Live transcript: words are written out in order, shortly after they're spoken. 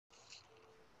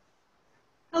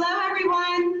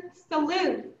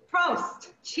Salud,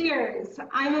 Prost, cheers.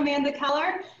 I'm Amanda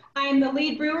Koeller. I'm the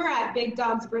lead brewer at Big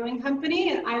Dogs Brewing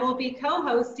Company, and I will be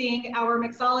co-hosting our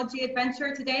mixology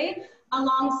adventure today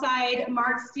alongside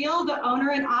Mark Steele, the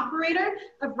owner and operator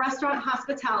of Restaurant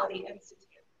Hospitality Institute.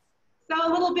 So a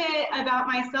little bit about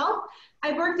myself.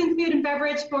 I've worked in food and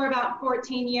beverage for about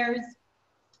 14 years.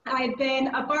 I've been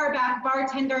a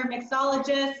bartender,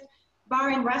 mixologist, bar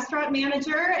and restaurant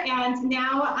manager, and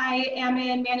now I am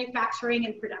in manufacturing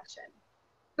and production.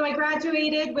 So I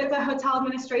graduated with a hotel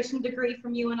administration degree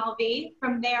from UNLV.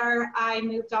 From there, I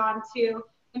moved on to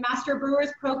the Master Brewers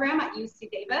program at UC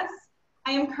Davis.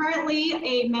 I am currently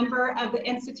a member of the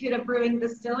Institute of Brewing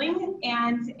Distilling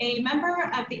and a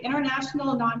member of the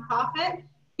international nonprofit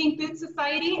Pink Food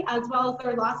Society, as well as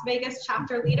their Las Vegas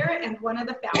chapter leader and one of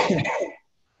the founders.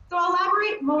 So I'll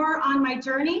elaborate more on my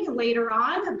journey later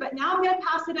on, but now I'm going to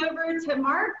pass it over to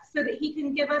Mark so that he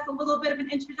can give us a little bit of an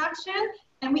introduction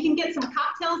and we can get some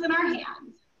cocktails in our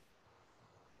hands.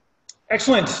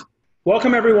 Excellent.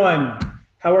 Welcome, everyone.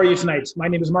 How are you tonight? My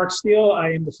name is Mark Steele. I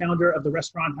am the founder of the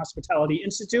Restaurant Hospitality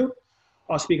Institute.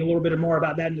 I'll speak a little bit more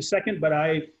about that in a second, but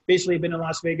I basically have been in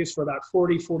Las Vegas for about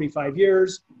 45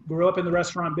 years, grew up in the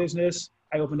restaurant business.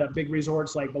 I opened up big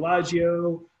resorts like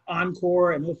Bellagio,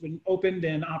 Encore, and opened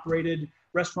and operated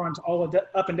restaurants all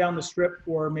up and down the strip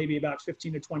for maybe about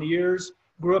 15 to 20 years.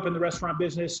 Grew up in the restaurant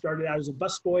business, started out as a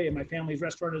busboy in my family's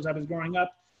restaurant as I was growing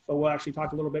up, but we'll actually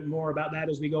talk a little bit more about that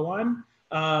as we go on.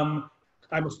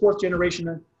 I'm a fourth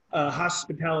generation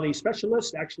hospitality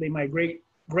specialist. Actually, my great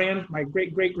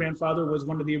great grandfather was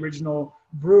one of the original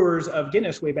brewers of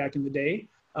Guinness way back in the day.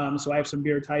 So I have some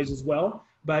beer ties as well.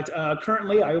 But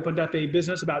currently, I opened up a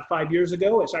business about 5 years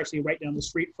ago. It's actually right down the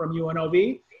street from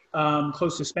UNLV,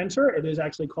 close to Spencer. It is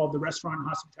actually called the Restaurant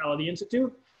Hospitality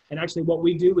Institute. And actually what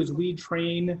we do is we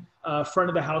train front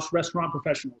of the house restaurant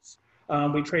professionals.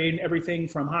 We train everything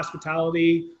from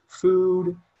hospitality,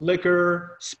 food,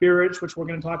 liquor, spirits, which we're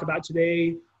going to talk about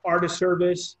today, artist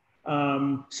service,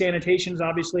 sanitation is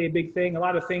obviously a big thing. A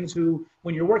lot of things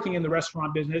when you're working in the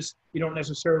restaurant business, you don't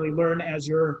necessarily learn as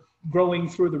you're growing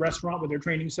through the restaurant with their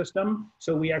training system.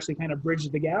 So we actually kind of bridge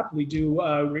the gap. We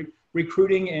do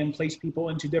recruiting and place people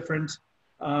into different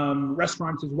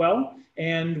restaurants as well.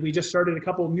 And we just started a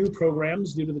couple of new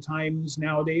programs due to the times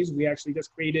nowadays. We actually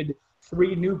just created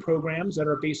 3 new programs that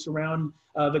are based around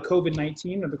the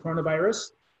COVID-19 or the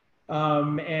coronavirus.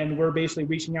 And we're basically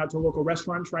reaching out to local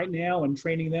restaurants right now and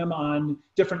training them on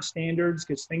different standards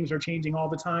because things are changing all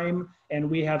the time. And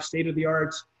we have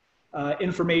state-of-the-art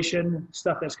information,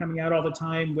 stuff that's coming out all the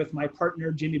time with my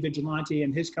partner, Jimmy Vigilante,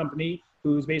 and his company,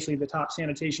 who's basically the top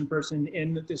sanitation person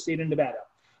in the state of Nevada.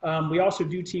 We also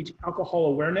do teach alcohol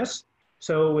awareness.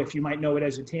 So if you might know it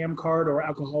as a TAM card or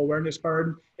alcohol awareness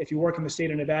card, if you work in the state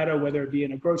of Nevada, whether it be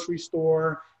in a grocery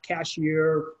store,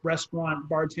 cashier, restaurant,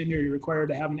 bartender, you're required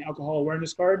to have an alcohol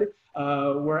awareness card.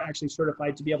 We're actually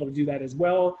certified to be able to do that as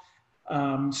well.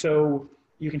 So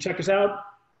you can check us out,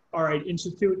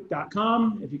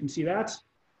 alrightinstitute.com, if you can see that,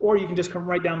 or you can just come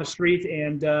right down the street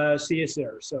and see us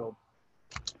there. So,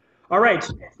 all right,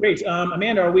 great.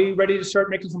 Amanda, are we ready to start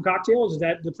making some cocktails? Is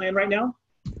that the plan right now?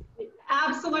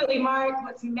 Absolutely, Mark.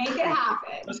 Let's make it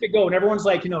happen. Let's get going. Everyone's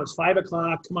like, it's 5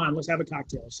 o'clock. Come on, let's have a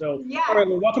cocktail. So, yeah. All right,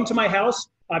 well, welcome to my house.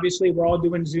 Obviously, we're all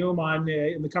doing Zoom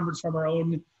in the comforts from our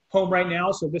own home right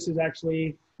now. So this is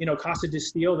actually, Casa de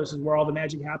Steele. This is where all the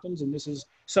magic happens. And this is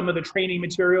some of the training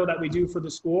material that we do for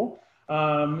the school.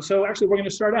 So actually, we're going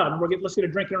to start out. And let's get a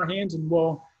drink in our hands, and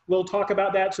we'll talk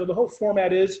about that. So the whole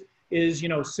format is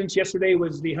since yesterday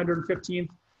was the 115th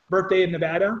birthday in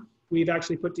Nevada, we've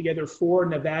actually put together 4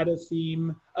 Nevada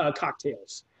theme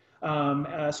cocktails.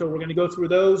 So we're going to go through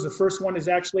those. The first one is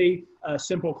actually a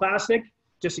simple classic,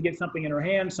 just to get something in our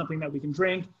hands, something that we can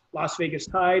drink. Las Vegas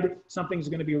Tide, something's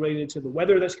going to be related to the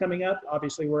weather that's coming up.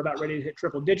 Obviously, we're about ready to hit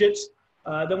triple digits.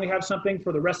 Then we have something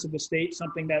for the rest of the state,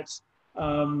 something that's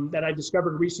that I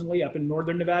discovered recently up in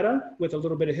northern Nevada with a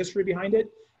little bit of history behind it.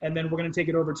 And then we're going to take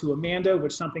it over to Amanda,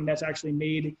 which is something that's actually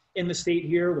made in the state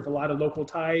here with a lot of local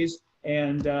ties.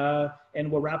 And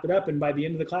we'll wrap it up. And by the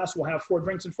end of the class, we'll have 4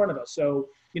 drinks in front of us. So,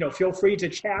 feel free to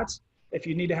chat. If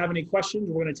you need to have any questions,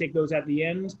 we're going to take those at the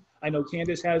end. I know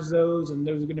Candace has those, and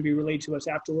those are going to be relayed to us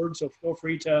afterwards. So feel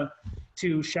free to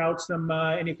shout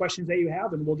any questions that you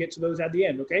have, and we'll get to those at the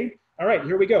end, okay? All right,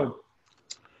 here we go.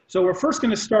 So we're first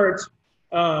going to start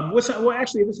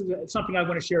actually, this is something I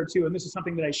want to share too, and this is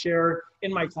something that I share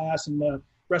in my class in the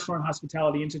Restaurant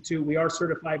Hospitality Institute. We are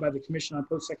certified by the Commission on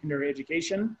Post-Secondary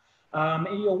Education.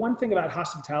 And one thing about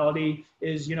hospitality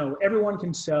is, everyone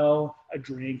can sell a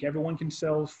drink, everyone can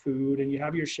sell food, and you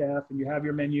have your chef and you have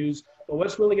your menus. But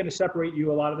what's really going to separate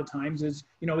you a lot of the times is,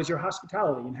 is your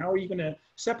hospitality. And how are you going to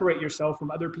separate yourself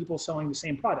from other people selling the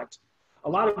same product? A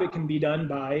lot of it can be done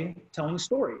by telling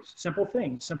stories, simple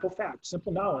things, simple facts,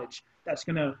 simple knowledge that's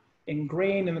going to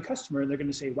ingrain in the customer, and they're going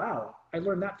to say, wow, I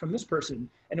learned that from this person.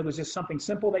 And it was just something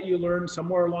simple that you learned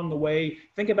somewhere along the way.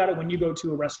 Think about it when you go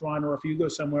to a restaurant, or if you go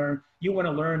somewhere, you want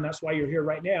to learn, that's why you're here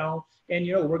right now. And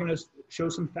we're going to show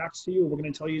some facts to you. We're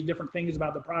going to tell you different things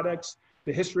about the products,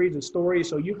 the history, the story,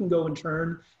 so you can go in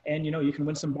turn and you can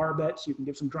win some bar bets, you can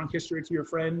give some drunk history to your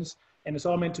friends, and it's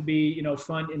all meant to be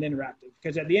fun and interactive.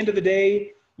 Because at the end of the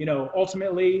day,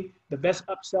 ultimately, the best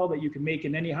upsell that you can make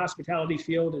in any hospitality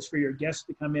field is for your guests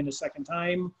to come in a second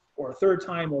time or a third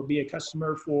time, or be a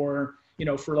customer for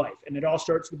life. And it all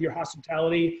starts with your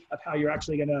hospitality of how you're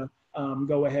actually going to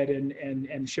go ahead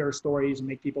and share stories and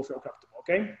make people feel comfortable.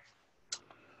 Okay.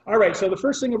 All right. So the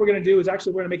first thing that we're going to do is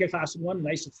actually we're going to make a classic one,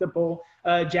 nice and simple,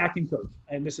 Jack and Coke.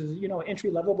 And this is entry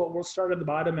level, but we'll start at the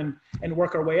bottom and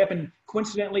work our way up. And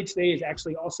coincidentally, today is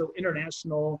actually also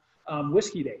International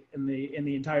Whiskey Day in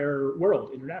the entire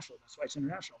world. International. That's why it's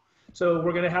international. So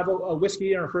we're going to have a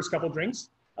whiskey in our first couple drinks.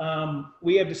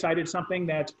 We have decided something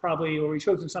that's we've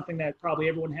chosen something that probably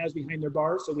everyone has behind their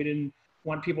bar. So we didn't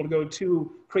want people to go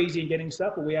too crazy in getting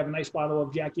stuff, but we have a nice bottle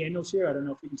of Jack Daniels here. I don't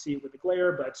know if you can see it with the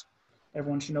glare, but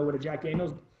everyone should know what a Jack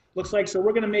Daniels looks like. So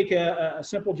we're going to make a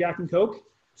simple Jack and Coke.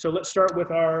 So let's start with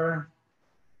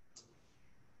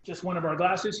just one of our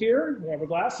glasses here. We have a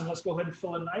glass, and let's go ahead and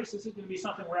fill it nice. This is going to be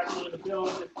something we're actually going to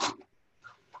build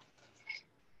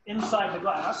inside the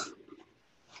glass.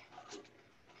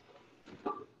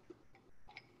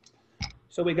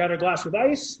 So we got our glass with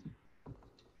ice.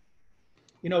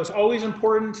 It's always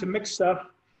important to mix stuff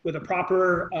with a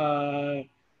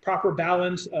proper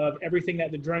balance of everything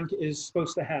that the drink is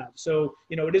supposed to have. So,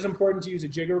 it is important to use a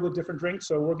jigger with different drinks.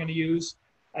 So we're going to use,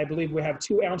 I believe we have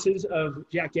 2 ounces of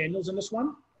Jack Daniels in this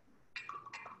one.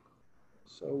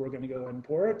 So we're going to go ahead and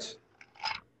pour it.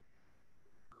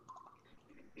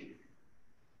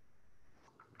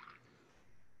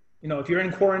 If you're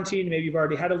in quarantine, maybe you've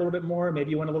already had a little bit more,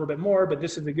 maybe you want a little bit more, but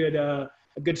this is a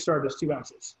good start, is 2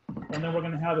 ounces. And then we're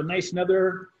going to have a nice,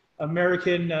 another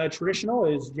American traditional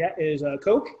is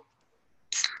Coke.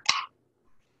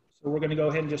 So we're going to go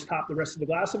ahead and just top the rest of the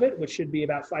glass of it, which should be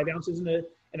about 5 ounces in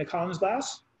a Collins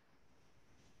glass.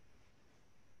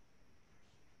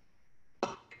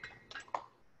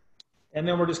 And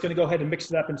then we're just going to go ahead and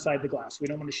mix it up inside the glass. We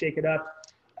don't want to shake it up.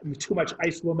 Too much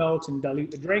ice will melt and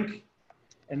dilute the drink,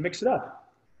 and mix it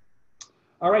up.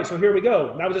 All right, so here we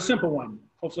go. That was a simple one.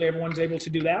 Hopefully everyone's able to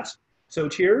do that. So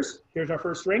cheers. Here's our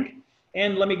first drink.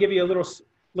 And let me give you a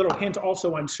little hint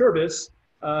also on service,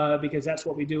 because that's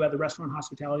what we do at the Restaurant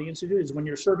Hospitality Institute, is when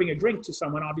you're serving a drink to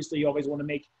someone, obviously you always want to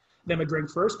make them a drink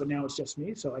first, but now it's just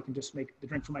me, so I can just make the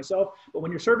drink for myself. But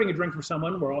when you're serving a drink for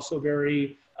someone, we're also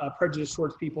very prejudiced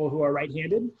towards people who are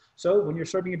right-handed. So when you're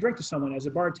serving a drink to someone as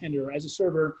a bartender or as a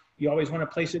server, you always want to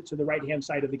place it to the right-hand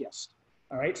side of the guest.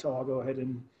 All right, so I'll go ahead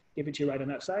and give it to you right on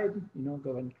that side. Go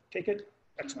ahead and take it.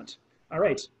 Excellent. All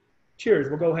right, cheers.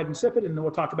 We'll go ahead and sip it, and then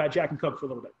we'll talk about Jack and Coke for a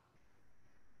little bit.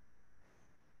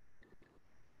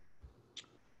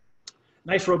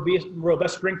 Nice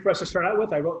robust drink for us to start out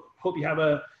with. I hope you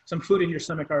have some food in your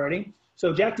stomach already.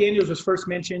 So Jack Daniels was first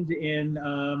mentioned in,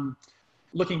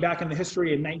 looking back in the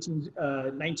history in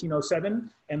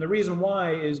 1907. And the reason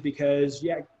why is because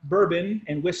bourbon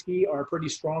and whiskey are pretty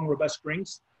strong, robust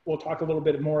drinks. We'll talk a little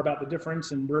bit more about the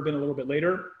difference in bourbon a little bit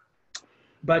later.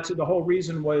 But the whole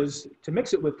reason was to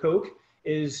mix it with Coke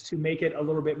is to make it a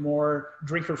little bit more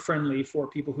drinker friendly for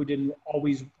people who didn't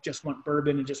always just want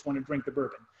bourbon and just want to drink the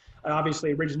bourbon. It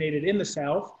obviously originated in the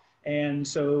South. And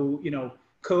so,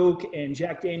 Coke and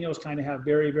Jack Daniels kind of have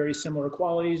very, very similar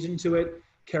qualities into it.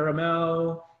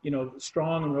 Caramel,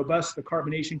 strong and robust. The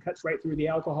carbonation cuts right through the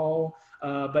alcohol.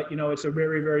 But, it's a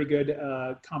very, very good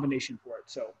combination for it.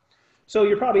 So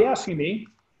you're probably asking me,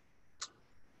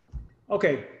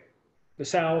 okay, the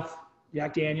South,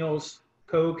 Jack Daniels,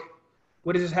 Coke,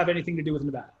 what does this have anything to do with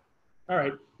Nevada? All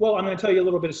right, well, I'm going to tell you a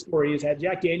little bit of story. Is that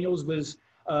Jack Daniels was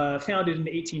founded in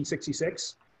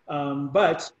 1866,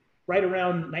 but right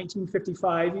around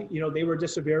 1955, they were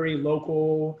just a very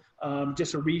local,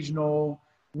 just a regional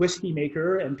whiskey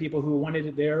maker, and people who wanted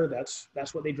it there, that's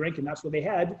what they drink and that's what they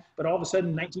had. But all of a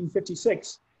sudden, in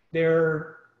 1956,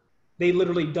 their they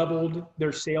literally doubled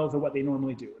their sales of what they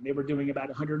normally do. And they were doing about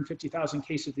 150,000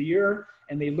 cases a year,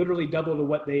 and they literally doubled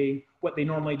what they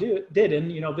normally did.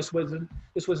 And you know, this was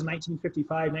 1955,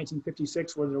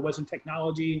 1956, where there wasn't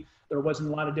technology, there wasn't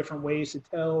a lot of different ways to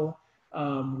tell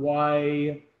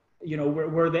why, you know,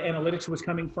 where the analytics was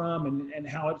coming from and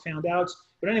how it found out.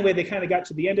 But anyway, they kind of got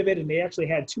to the end of it, and they actually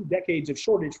had 2 decades of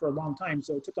shortage for a long time.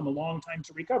 So it took them a long time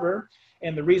to recover.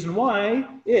 And the reason why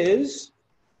is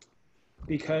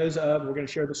because of, we're going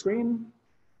to share the screen,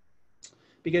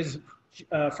 because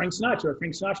Frank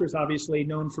Sinatra is obviously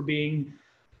known for being,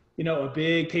 you know, a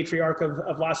big patriarch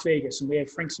of Las Vegas. And we have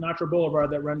Frank Sinatra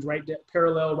Boulevard that runs right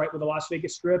parallel right with the Las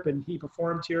Vegas Strip. And he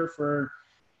performed here for,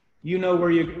 you know,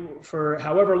 for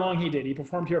however long he did. He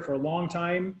performed here for a long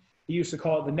time. He used to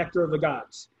call it the nectar of the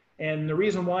gods. And the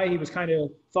reason why he was kind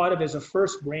of thought of as a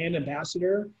first brand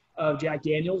ambassador of Jack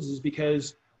Daniels is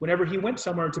because whenever he went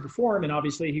somewhere to perform, and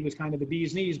obviously he was kind of the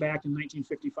bee's knees back in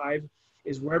 1955,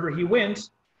 is wherever he went,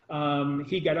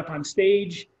 he got up on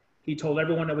stage, he told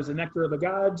everyone it was the nectar of the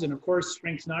gods, and of course,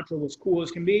 Frank Sinatra was cool as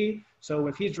can be, so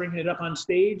if he's drinking it up on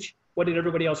stage, what did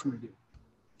everybody else want to do?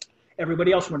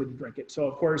 Everybody else wanted to drink it. So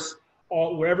of course,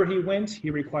 wherever he went, he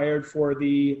required for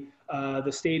the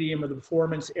stadium or the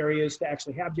performance areas to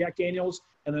actually have Jack Daniels,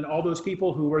 and then all those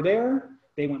people who were there,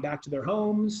 they went back to their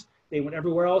homes, they went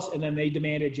everywhere else, and then they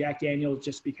demanded Jack Daniels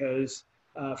just because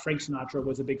Frank Sinatra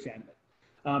was a big fan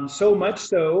of it. So much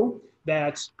so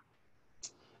that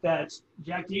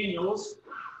Jack Daniels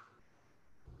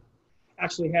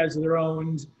actually has their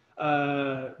own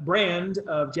brand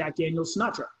of Jack Daniels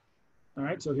Sinatra. All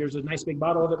right, so here's a nice big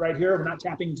bottle of it right here. We're not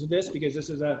tapping into this because this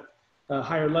is a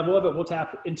higher level of it. We'll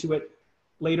tap into it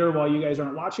later while you guys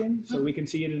aren't watching, so we can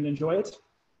see it and enjoy it.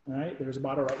 All right, there's a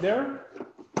bottle right there.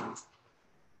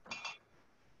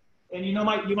 And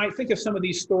you might think of some of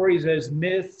these stories as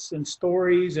myths and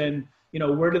stories and, you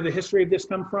know, where did the history of this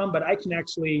come from? But I can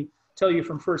actually tell you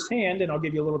from firsthand, and I'll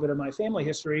give you a little bit of my family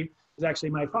history, is actually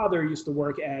my father used to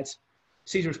work at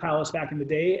Caesar's Palace back in the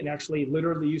day and actually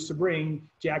literally used to bring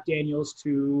Jack Daniels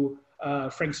to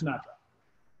Frank Sinatra.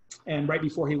 And right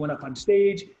before he went up on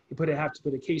stage, he have to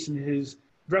put a case in his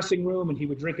dressing room and he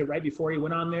would drink it right before he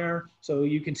went on there. So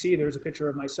you can see there's a picture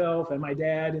of myself and my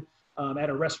dad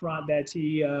at a restaurant that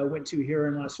he went to here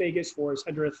in Las Vegas for his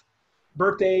 100th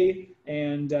birthday,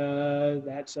 and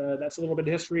that's a little bit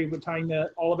of history with tying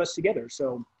all of us together.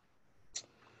 So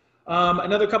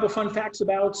another couple fun facts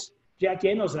about Jack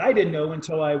Daniels that I didn't know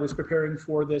until I was preparing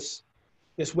for this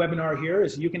webinar here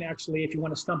is you can actually, if you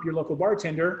want to stump your local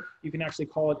bartender, you can actually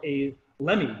call it a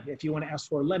Lemmy if you want to ask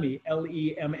for a Lemmy,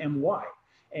 L-E-M-M-Y.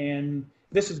 And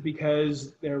this is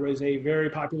because there was a very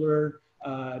popular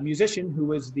musician who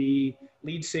was the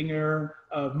lead singer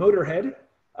of Motorhead,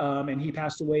 and he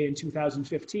passed away in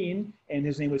 2015, and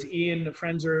his name was Ian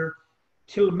Frenzer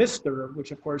Kilmister,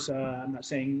 which of course I'm not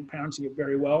pronouncing it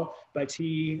very well, but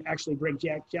he actually drank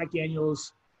Jack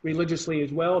Daniels religiously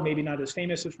as well, maybe not as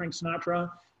famous as Frank Sinatra,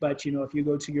 but you know, if you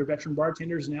go to your veteran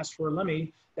bartenders and ask for a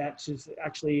Lemmy, that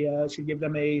actually should give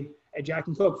them a Jack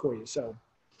and Coke for you. So.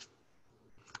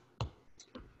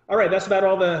 All right, that's about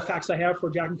all the facts I have for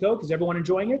Jack and Coke. Is everyone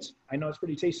enjoying it? I know it's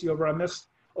pretty tasty over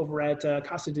at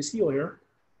Casa de Steele here.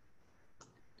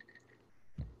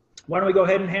 Why don't we go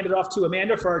ahead and hand it off to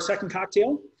Amanda for our second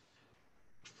cocktail?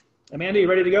 Amanda, you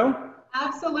ready to go?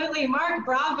 Absolutely, Mark,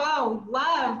 bravo.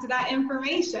 Loved that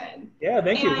information. Yeah,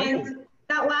 thank you. And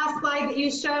that last slide that you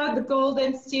showed, the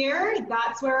golden steer,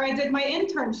 that's where I did my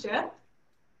internship,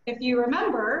 if you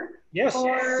remember. Yes.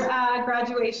 For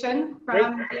graduation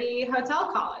from the hotel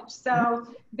college. So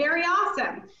very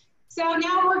awesome. So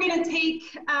now we're going to take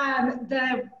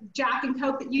the Jack and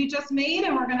Coke that you just made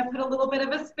and we're going to put a little bit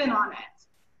of a spin on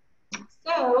it.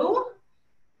 So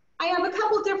I have a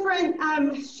couple different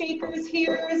shakers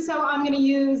here. So I'm going to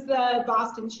use the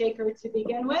Boston shaker to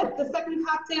begin with. The second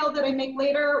cocktail that I make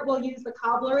later, we'll use the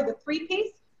cobbler, the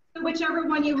 3-piece. So whichever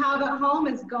one you have at home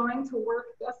is going to work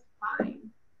just fine.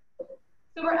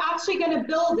 So we're actually going to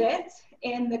build it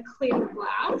in the clear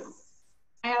glass.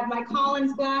 I have my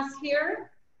Collins glass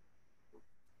here.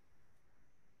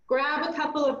 Grab a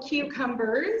couple of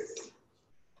cucumbers.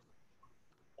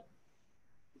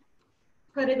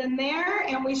 Put it in there,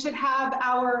 and we should have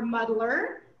our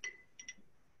muddler.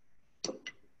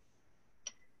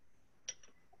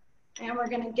 And we're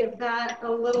going to give that a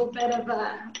little bit of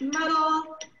a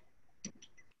muddle.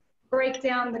 Break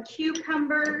down the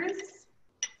cucumbers.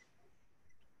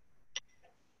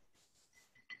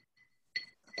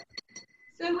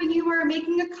 So when you are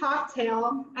making a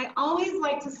cocktail, I always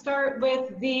like to start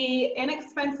with the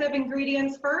inexpensive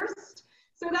ingredients first.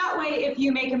 So that way, if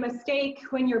you make a mistake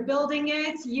when you're building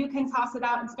it, you can toss it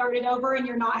out and start it over and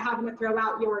you're not having to throw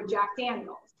out your Jack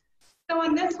Daniels. So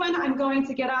on this one, I'm going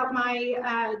to get out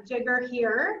my jigger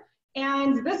here.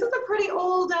 And this is a pretty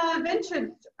old vintage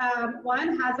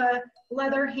one, has a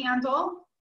leather handle.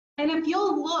 And if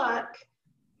you'll look,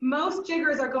 most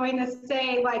jiggers are going to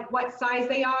say like what size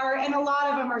they are, and a lot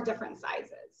of them are different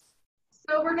sizes.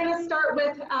 So we're gonna start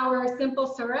with our simple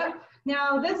syrup.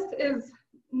 Now this is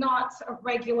not a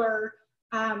regular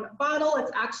bottle.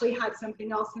 It's actually had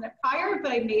something else in it prior,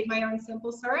 but I made my own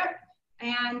simple syrup.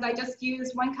 And I just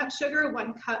used 1 cup sugar,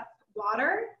 1 cup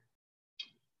water.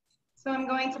 So I'm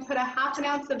going to put a ½ an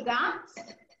ounce of that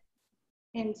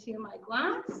into my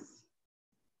glass.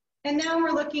 And now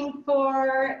we're looking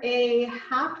for a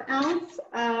 ½ ounce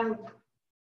of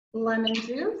lemon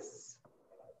juice.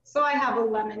 So I have a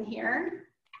lemon here.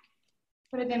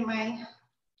 Put it in my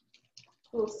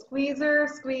little squeezer,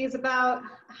 squeeze about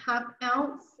a ½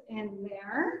 ounce in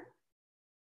there.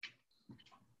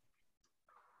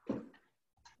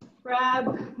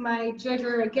 Grab my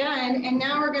jigger again, and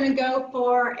now we're gonna go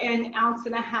for 1.5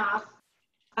 ounces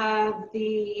of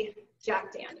the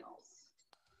Jack Daniels.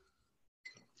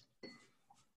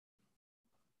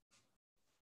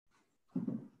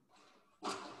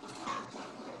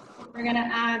 We're gonna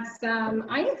add some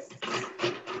ice.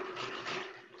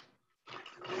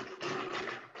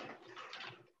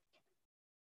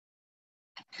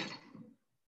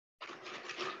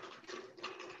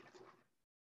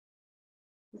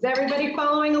 Is everybody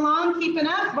following along, keeping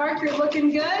up? Mark, you're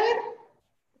looking good.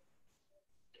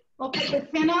 We'll put the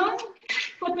tin on,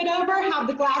 flip it over, have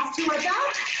the glass to our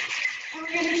back, and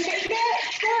we're gonna shake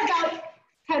it for about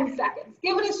 10 seconds.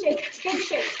 Give it a shake, good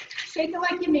shake. Shake it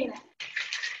like you mean it.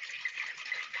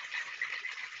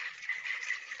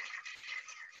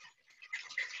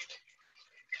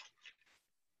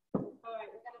 All right,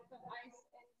 we're gonna put ice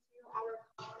into our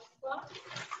glass.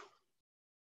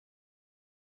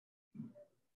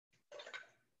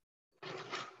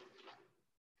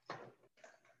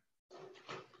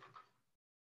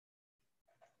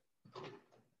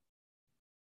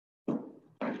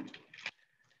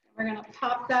 We're gonna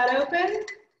pop that open.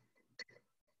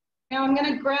 Now I'm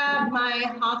gonna grab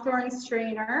my Hawthorne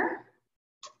strainer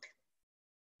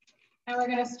and we're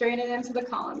gonna strain it into the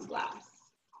Collins glass.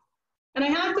 And I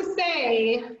have to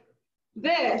say,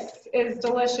 this is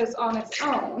delicious on its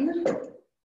own.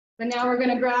 But now we're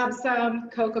gonna grab some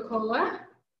Coca-Cola.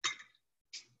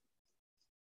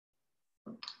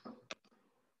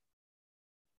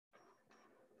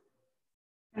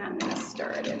 And I'm gonna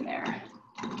stir it in there.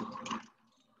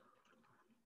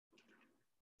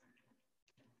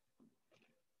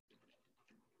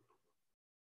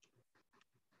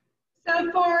 So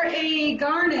for a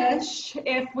garnish,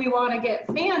 if we want to get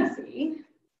fancy,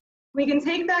 we can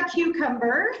take that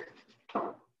cucumber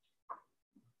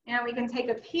and we can take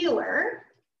a peeler.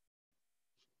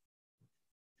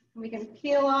 We can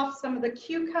peel off some of the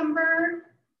cucumber.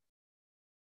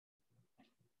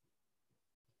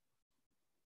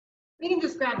 We can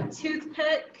just grab a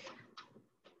toothpick.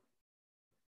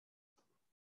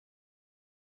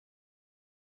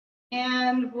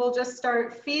 And we'll just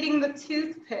start feeding the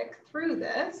toothpick through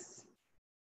this.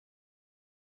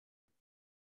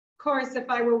 Of course, if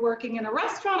I were working in a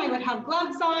restaurant, I would have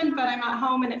gloves on, but I'm at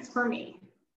home and it's for me.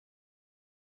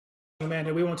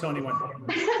 Amanda, we won't tell anyone.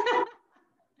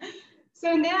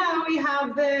 So now we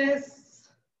have this,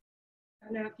 I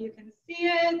don't know if you can see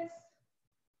it,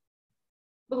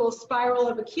 little spiral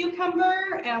of a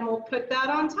cucumber, and we'll put that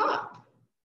on top.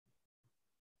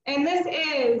 And this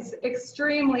is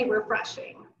extremely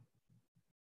refreshing.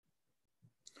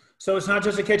 So it's not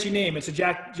just a catchy name, it's a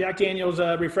Jack Daniels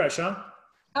Refresh, huh?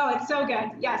 Oh, it's so good.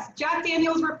 Yes, Jack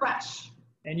Daniels Refresh.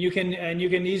 And you can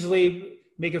easily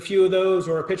make a few of those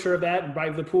or a picture of that and by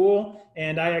the pool.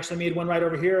 And I actually made one right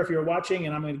over here if you're watching,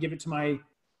 and I'm going to give it to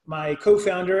my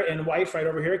co-founder and wife right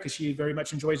over here because she very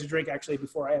much enjoys the drink actually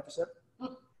before I have a sip.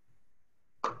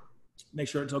 Make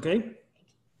sure it's okay.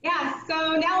 Yeah,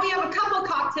 so now we have a couple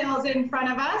cocktails in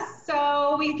front of us,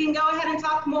 so we can go ahead and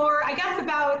talk more, I guess,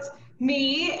 about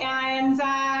me and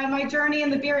my journey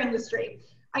in the beer industry.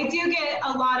 I do get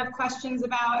a lot of questions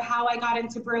about how I got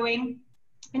into brewing,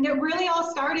 and it really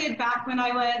all started back when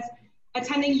I was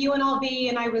attending UNLV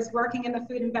and I was working in the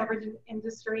food and beverage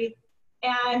industry,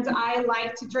 and I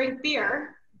like to drink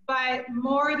beer, but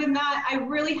more than that, I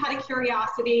really had a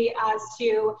curiosity as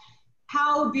to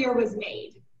how beer was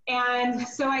made. And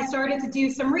so I started to do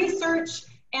some research,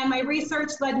 and my research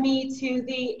led me to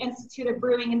the Institute of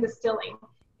Brewing and Distilling.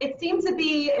 It seemed to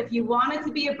be, if you wanted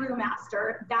to be a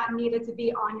brewmaster, that needed to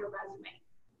be on your resume.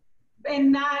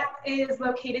 and that is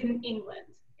located in England.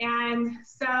 And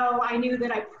so I knew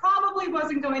that I probably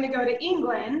wasn't going to go to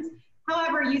England.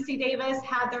 However, UC Davis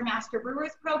had their Master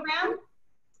Brewers program,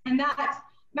 and that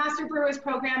Master Brewers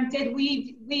program did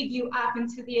lead you up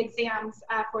into the exams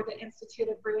for the Institute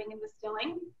of Brewing and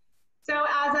Distilling. So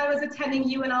as I was attending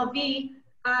UNLV,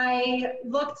 I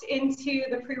looked into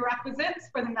the prerequisites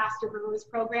for the Master Brewers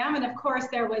program, and of course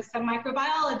there was some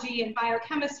microbiology and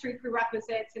biochemistry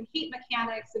prerequisites and heat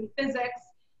mechanics and physics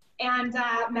and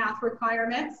math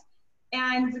requirements.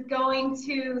 And going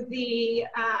to the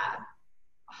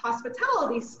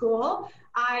hospitality school,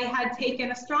 I had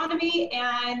taken astronomy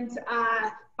and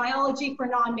biology for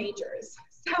non-majors.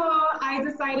 So I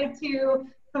decided to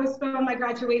postpone my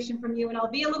graduation from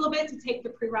UNLV a little bit to take the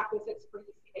prerequisites for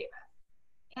UC Davis.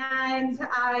 And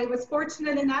I was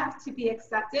fortunate enough to be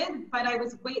accepted, but I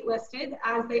was waitlisted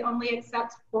as they only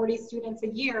accept 40 students a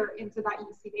year into that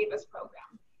UC Davis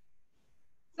program.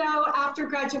 So after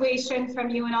graduation from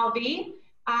UNLV,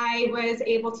 I was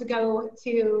able to go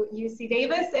to UC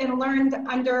Davis and learned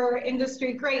under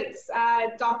industry greats,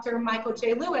 Dr. Michael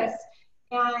J. Lewis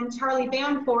and Charlie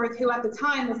Bamforth, who at the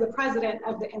time was the president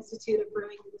of the Institute of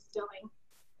Brewing and Distilling,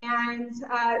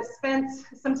 and spent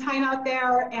some time out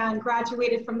there and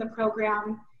graduated from the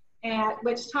program, at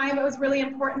which time it was really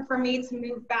important for me to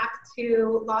move back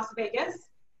to Las Vegas.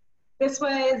 This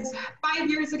was 5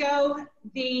 years ago.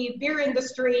 The beer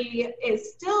industry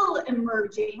is still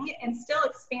emerging and still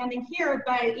expanding here,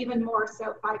 but even more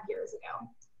so 5 years ago.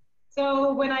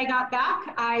 So when I got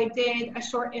back, I did a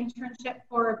short internship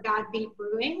for Bad Beat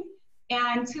Brewing.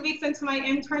 And 2 weeks into my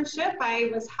internship, I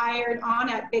was hired on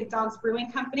at Big Dog's Brewing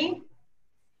Company.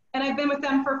 And I've been with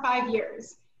them for 5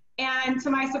 years. And to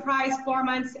my surprise, 4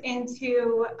 months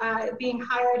into being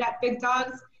hired at Big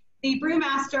Dog's, the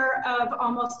brewmaster of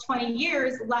almost 20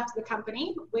 years left the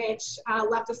company, which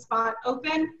left a spot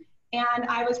open. And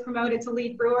I was promoted to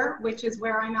lead brewer, which is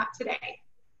where I'm at today.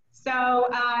 So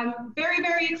very,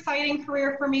 very exciting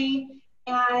career for me.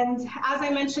 And as I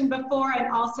mentioned before,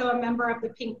 I'm also a member of the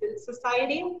Pink Boot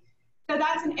Society. So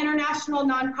that's an international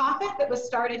nonprofit that was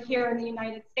started here in the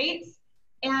United States.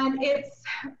 And its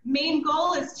main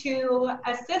goal is to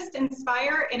assist,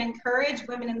 inspire, and encourage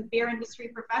women in the beer industry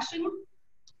profession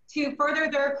to further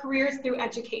their careers through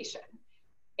education.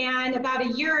 And about a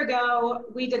year ago,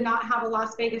 we did not have a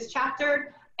Las Vegas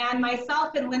chapter. And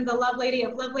myself and Linda Lovelady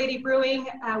of Lovelady Brewing,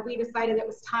 we decided it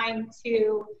was time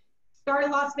to start a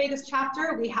Las Vegas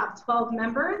chapter. We have 12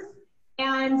 members,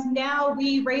 and now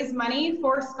we raise money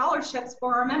for scholarships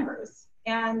for our members.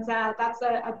 And that's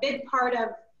a big part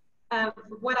of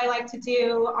what I like to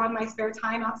do on my spare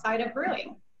time outside of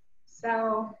brewing.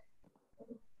 So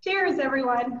cheers,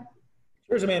 everyone.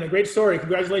 Cheers, Amanda. Great story.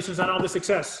 Congratulations on all the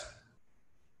success.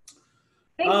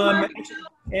 Thanks, Mark.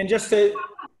 And just to,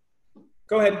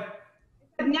 go ahead.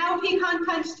 Now Picon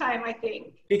Punch time, I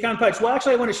think. Picon Punch. Well,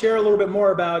 actually, I want to share a little bit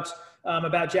more about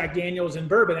Jack Daniels and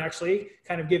bourbon, actually,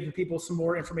 kind of give the people some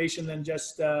more information than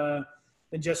just the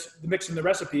mixing the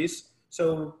recipes.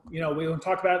 So, you know, we'll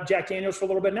talk about Jack Daniels for a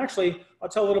little bit. And actually, I'll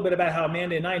tell a little bit about how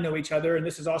Amanda and I know each other. And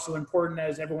this is also important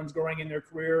as everyone's growing in their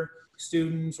career,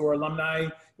 students or alumni.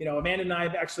 You know, Amanda and I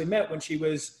actually met when she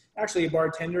was actually a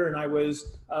bartender and I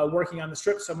was working on the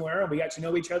strip somewhere, and we got to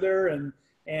know each other.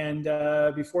 And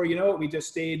before you know it, we just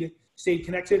stayed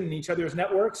connected in each other's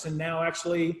networks. And now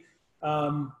actually,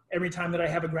 every time that I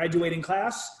have a graduating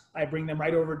class, I bring them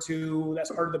right over to,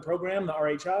 that's part of the program, the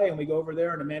RHI, and we go over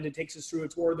there and Amanda takes us through a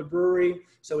tour of the brewery.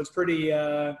 So it's pretty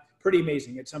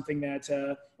amazing. It's something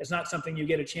that, it's not something you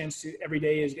get a chance to every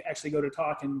day, is actually go to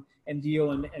talk and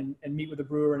deal and meet with the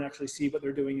brewer and actually see what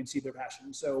they're doing and see their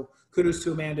passion. So kudos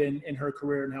to Amanda in her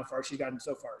career and how far she's gotten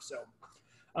so far. So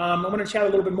I'm going to chat a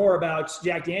little bit more about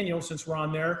Jack Daniels since we're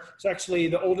on there. It's actually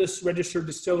the oldest registered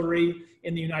distillery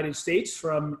in the United States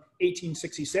from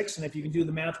 1866. And if you can do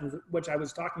the math, which I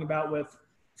was talking about with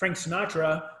Frank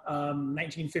Sinatra,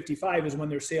 1955 is when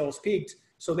their sales peaked.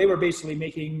 So they were basically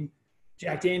making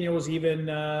Jack Daniels even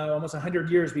almost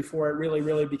 100 years before it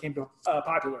really became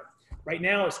popular. Right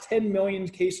now, it's 10 million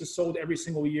cases sold every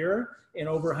single year in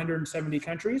over 170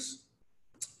 countries.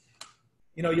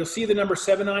 You know, you'll see the number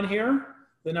 7 on here.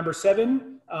 The number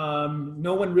 7,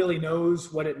 no one really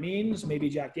knows what it means. Maybe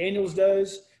Jack Daniels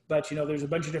does, but you know, there's a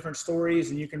bunch of different stories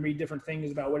and you can read different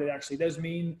things about what it actually does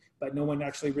mean, but no one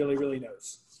actually really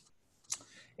knows.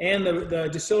 And the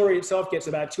distillery itself gets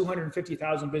about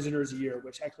 250,000 visitors a year,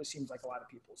 which actually seems like a lot of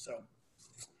people. So,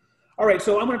 all right,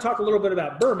 so I'm going to talk a little bit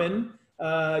about bourbon.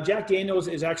 Jack Daniels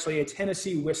is actually a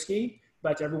Tennessee whiskey,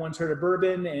 but everyone's heard of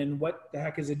bourbon, and what the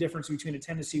heck is the difference between a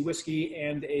Tennessee whiskey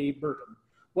and a bourbon?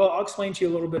 Well, I'll explain to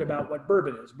you a little bit about what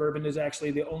bourbon is. Bourbon is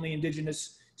actually the only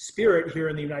indigenous spirit here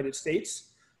in the United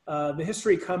States. The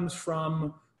history comes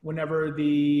from whenever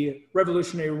the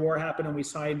Revolutionary War happened and we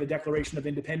signed the Declaration of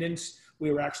Independence.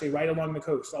 We were actually right along the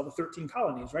coast, all the 13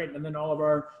 colonies, right? And then all of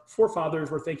our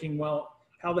forefathers were thinking, well,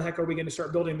 how the heck are we going to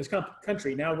start building this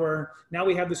country? Now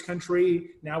we have this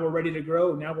country. Now we're ready to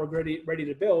grow. Now we're ready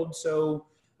to build. So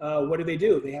what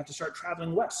do? They have to start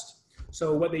traveling west.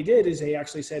 So what they did is they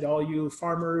actually said, all you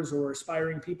farmers or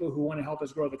aspiring people who want to help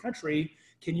us grow the country,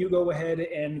 can you go ahead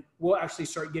and we'll actually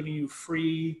start giving you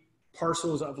free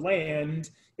parcels of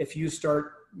land if you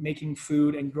start making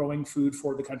food and growing food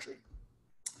for the country.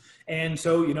 And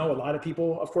so, you know, a lot of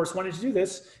people, of course, wanted to do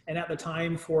this. And at the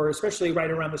time, especially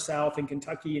right around the South in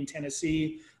Kentucky and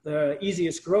Tennessee, the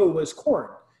easiest grow was corn.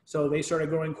 So they started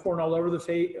growing corn all over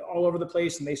the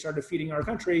place, and they started feeding our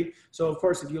country. So of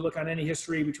course, if you look on any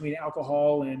history between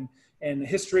alcohol and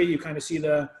history, you kind of see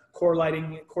the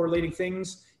correlating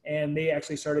things. And they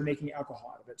actually started making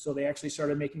alcohol out of it. So they actually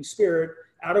started making spirit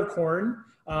out of corn.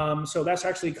 So that's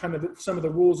actually kind of some of the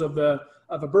rules of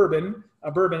a bourbon.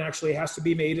 A bourbon actually has to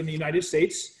be made in the United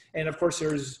States. And of course,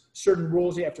 there's certain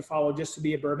rules you have to follow just to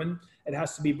be a bourbon. It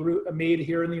has to be made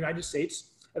here in the United States.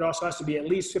 It also has to be at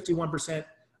least 51%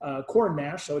 corn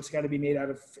mash. So it's got to be made out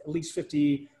of at least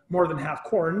more than half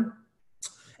corn.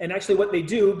 And actually what they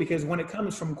do, because when it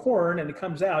comes from corn and it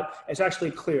comes out, it's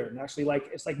actually clear. And actually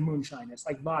it's like moonshine. It's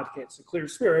like vodka. It's a clear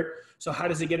spirit. So how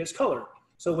does it get its color?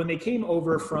 So when they came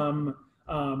over from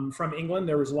England,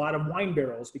 there was a lot of wine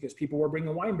barrels because people were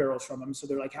bringing wine barrels from them. So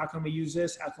they're like, how can we use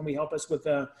this? How can we help us with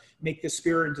make this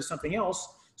spirit into something else?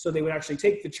 So they would actually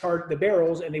take the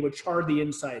barrels and they would char the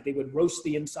inside. They would roast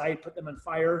the inside, put them on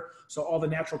fire. So all the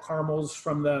natural caramels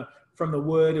from the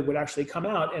wood would actually come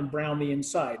out and brown the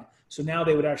inside. So now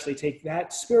they would actually take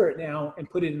that spirit now and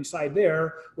put it inside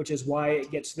there, which is why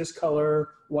it gets this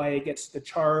color, why it gets the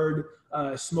charred,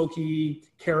 smoky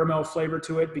caramel flavor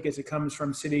to it, because it comes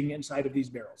from sitting inside of these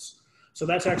barrels. So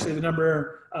that's actually the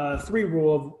number 3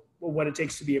 rule of what it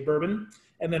takes to be a bourbon.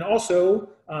 And then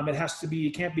also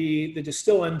the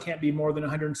distillant can't be more than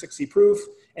 160 proof,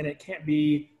 and it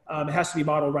has to be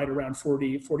bottled right around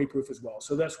 40 proof as well.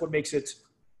 So that's what makes it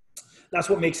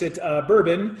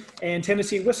bourbon. And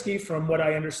Tennessee whiskey, from what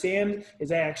I understand, is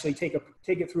they actually take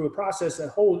it through a process, a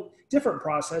whole different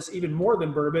process, even more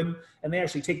than bourbon. And they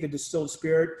actually take the distilled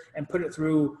spirit and put it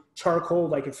through charcoal,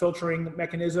 like a filtering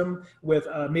mechanism, with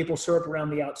maple syrup around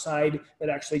the outside that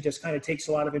actually just kind of takes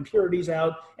a lot of impurities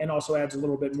out and also adds a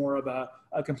little bit more of a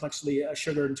complexity,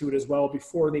 sugar into it as well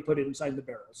before they put it inside the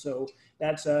barrel. So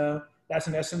that's in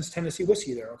essence Tennessee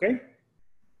whiskey there. Okay.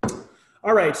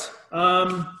 All right.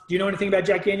 Do you know anything about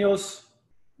Jack Daniels?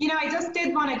 You know, I just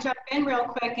did want to jump in real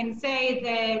quick and say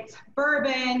that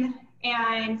bourbon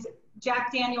and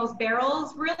Jack Daniels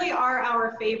barrels really are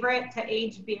our favorite to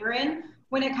age beer in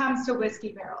when it comes to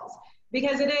whiskey barrels,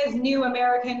 because it is new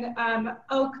American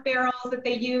oak barrels that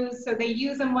they use. So they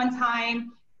use them one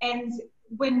time. And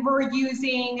when we're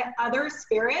using other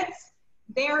spirits,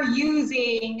 they're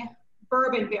using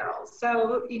bourbon barrels.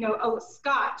 So, you know,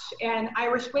 Scotch and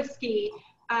Irish whiskey,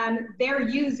 they're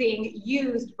using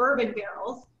used bourbon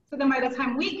barrels. So then by the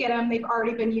time we get them, they've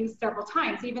already been used several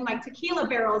times. Even like tequila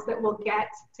barrels that we'll get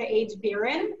to age beer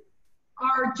in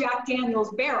are Jack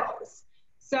Daniels barrels.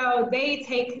 So they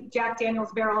take Jack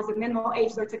Daniels barrels and then they'll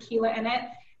age their tequila in it.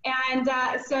 And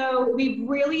so we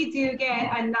really do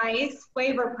get a nice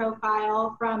flavor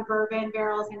profile from bourbon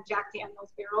barrels and Jack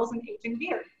Daniels barrels and aging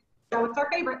beer. So it's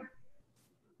our favorite.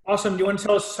 Awesome. Do you want to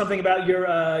tell us something about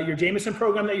your Jameson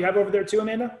program that you have over there too,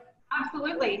 Amanda?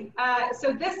 Absolutely.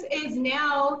 So this is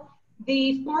now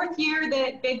the 4th year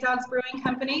that Big Dogs Brewing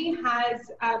Company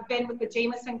has been with the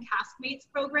Jameson Caskmates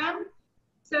program.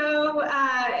 So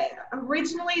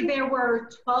originally there were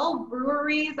 12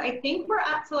 breweries. I think we're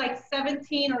up to like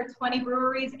 17 or 20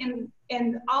 breweries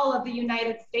in all of the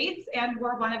United States, and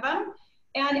we're one of them.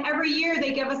 And every year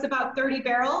they give us about 30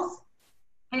 barrels.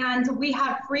 And we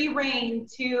have free reign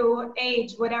to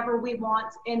age whatever we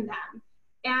want in them.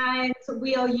 And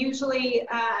we'll usually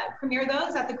premiere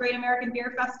those at the Great American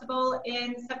Beer Festival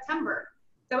in September.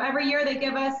 So every year they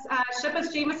ship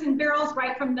us Jameson barrels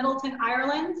right from Middleton,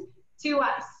 Ireland to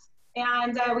us.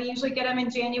 And we usually get them in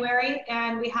January,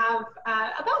 and we have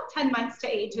about 10 months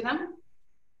to age in them.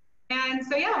 And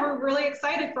so, yeah, we're really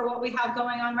excited for what we have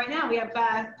going on right now. We have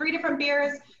 3 different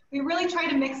beers. We really try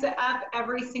to mix it up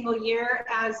every single year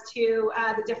as to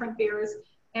the different beers.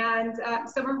 And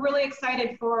so we're really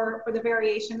excited for the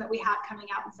variation that we have coming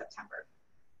out in September.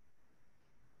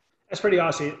 That's pretty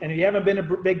awesome. And if you haven't been to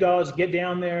Big Dogs, get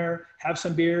down there, have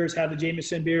some beers, have the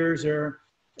Jameson beers. They're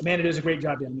Amanda does a great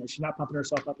job down there. She's not pumping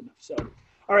herself up enough. So,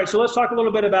 all right, so let's talk a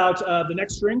little bit about the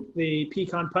next drink, the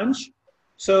Picon Punch.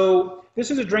 So this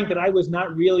is a drink that I was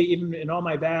not really, even in all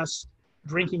my vast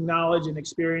drinking knowledge and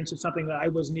experience, it's something that I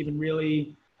wasn't even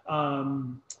really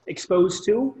exposed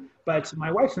to. But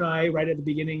my wife and I, right at the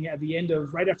beginning,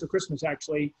 right after Christmas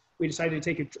actually, we decided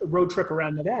to take a road trip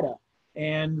around Nevada.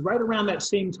 And right around that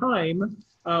same time,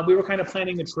 we were kind of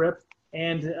planning a trip.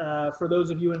 And for those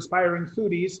of you inspiring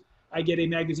foodies, I get a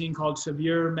magazine called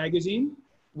Severe Magazine,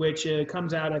 which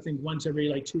comes out, I think, once every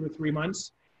like 2 or 3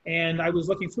 months. And I was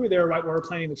looking through there right while we were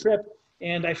planning the trip,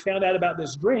 and I found out about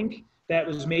this drink that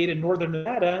was made in northern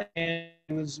Nevada, and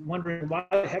I was wondering why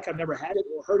the heck I've never had it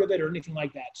or heard of it or anything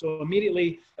like that. So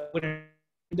immediately I went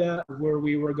into where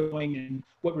we were going and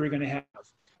what we were going to have.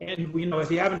 And you know, if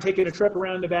you haven't taken a trip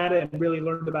around Nevada and really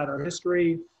learned about our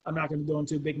history, I'm not going to go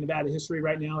into big Nevada history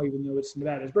right now, even though it's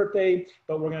Nevada's birthday,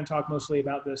 but we're going to talk mostly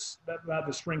about this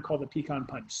drink called the Picon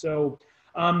Punch. So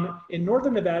in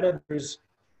northern Nevada, there's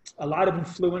a lot of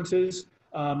influences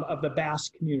of the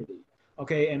Basque community.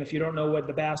 Okay, and if you don't know what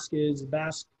the Basque is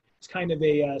kind of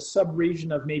a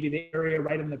sub-region of maybe the area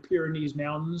right in the Pyrenees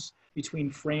Mountains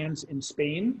between France and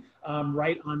Spain,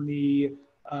 right on the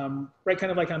right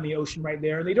kind of like on the ocean right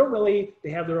there. And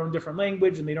they have their own different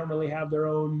language, and they don't really have their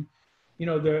own, you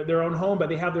know, their own home, but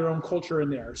they have their own culture in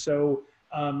there. So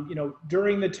you know,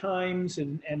 during the times,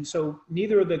 and so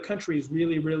neither of the countries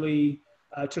really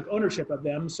took ownership of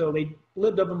them. So they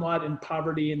lived a lot in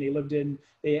poverty, and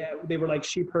they were like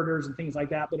sheep herders and things like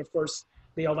that. But of course,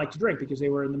 they all liked to drink because they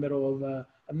were in the middle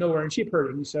of nowhere and sheep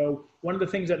herding. So one of the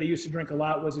things that they used to drink a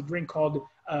lot was a drink called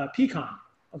Picon.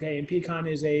 Okay, and Picon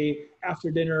is a after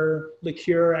dinner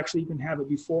liqueur. Actually, you can have it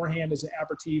beforehand as an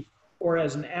aperitif or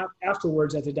as an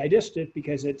afterwards as a digestive,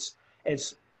 because it's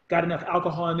got enough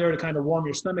alcohol in there to kind of warm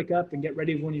your stomach up and get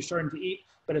ready when you're starting to eat.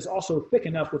 But it's also thick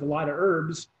enough with a lot of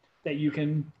herbs that you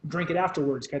can drink it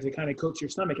afterwards, because it kind of coats your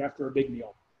stomach after a big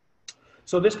meal.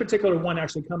 So this particular one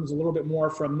actually comes a little bit more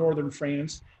from northern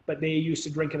France, but they used to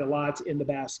drink it a lot in the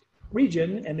Basque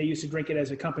region, and they used to drink it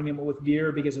as accompaniment with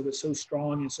beer because it was so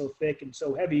strong and so thick and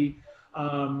so heavy.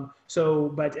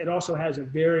 But it also has a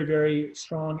very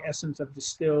strong essence of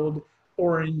distilled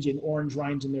orange and orange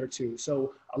rinds in there too.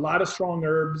 So a lot of strong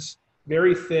herbs,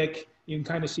 very thick. You can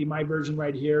kind of see my version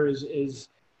right here is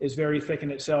very thick in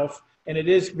itself. And it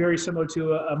is very similar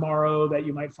to a Amaro that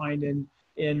you might find in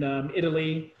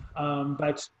Italy.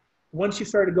 But once we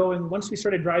started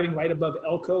driving right above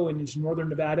Elko in northern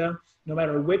Nevada, no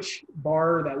matter which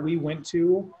bar that we went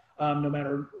to, no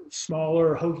matter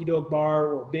smaller hokey doke bar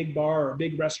or big bar or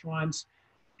big restaurants,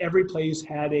 every place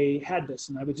had this.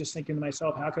 And I was just thinking to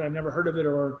myself, how could I have never heard of it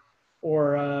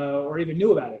or even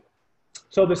knew about it?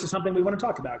 So this is something we want to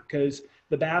talk about, because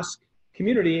the Basque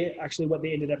community, actually what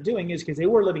they ended up doing is, because they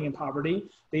were living in poverty,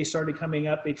 they started coming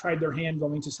up, they tried their hand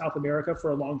going to South America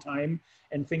for a long time,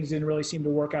 and things didn't really seem to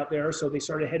work out there. So they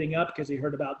started heading up because they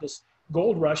heard about this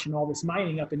gold rush and all this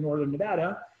mining up in northern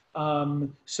Nevada.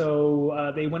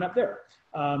 So they went up there.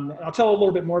 I'll tell a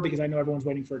little bit more because I know everyone's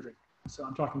waiting for a drink, so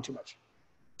I'm talking too much.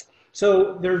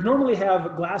 So they normally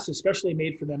have glasses specially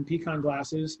made for them, Picon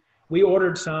glasses. We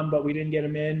ordered some, but we didn't get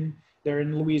them in. They're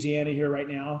in Louisiana here right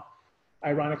now,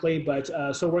 ironically. But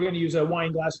so we're going to use a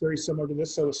wine glass very similar to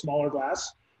this, so a smaller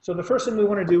glass. So the first thing we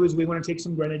want to do is we want to take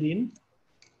some Grenadine,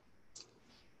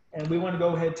 and we want to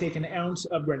go ahead and take an ounce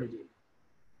of Grenadine.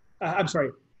 I'm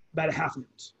sorry, about a half an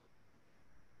ounce.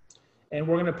 And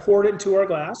we're going to pour it into our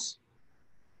glass.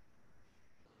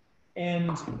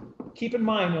 And keep in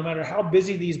mind, no matter how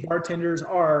busy these bartenders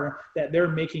are, that they're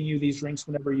making you these drinks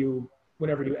whenever you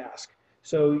ask.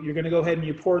 So you're going to go ahead and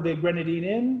you pour the Grenadine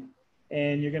in,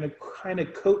 and you're going to kind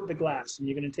of coat the glass, and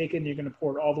you're going to take it and you're going to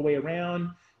pour it all the way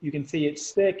around. You can see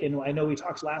it's thick, and I know we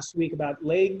talked last week about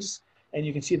legs, and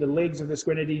you can see the legs of this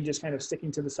Grenadine just kind of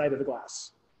sticking to the side of the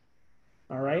glass.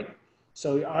 All right,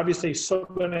 so obviously still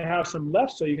going to have some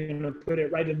left, so you're going to put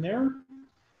it right in there,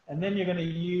 and then you're going to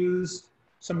use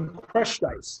some crushed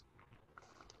ice.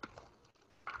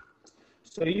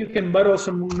 So you can muddle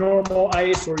some normal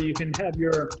ice, or you can have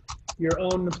your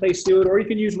own place to do it, or you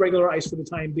can use regular ice for the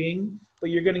time being, but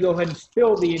you're going to go ahead and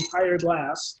fill the entire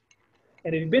glass.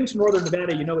 And if you've been to northern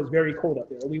Nevada, you know it's very cold up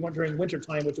there. We went during winter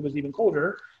time, which was even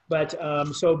colder, but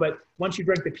once you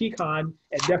drink the Picon,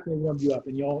 it definitely warms you up,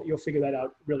 and you'll figure that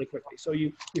out really quickly. So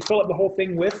you fill up the whole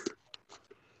thing with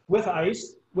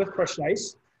ice, with crushed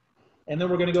ice, and then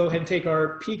we're going to go ahead and take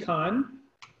our Picon,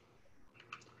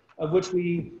 of which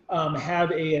we have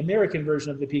an American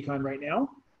version of the Picon right now.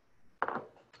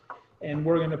 And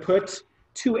we're going to put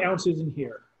 2 ounces in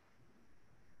here.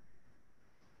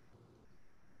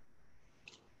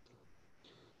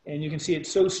 And you can see it's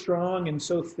so strong and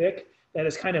so thick that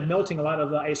it's kind of melting a lot of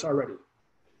the ice already.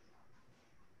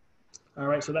 All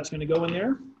right, so that's going to go in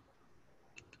there.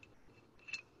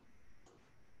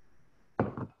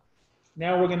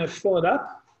 Now we're going to fill it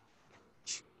up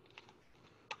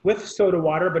with soda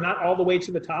water, but not all the way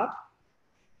to the top.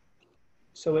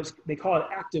 So they call it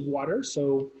active water.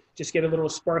 So just get a little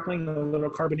sparkling, a little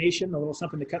carbonation, a little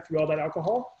something to cut through all that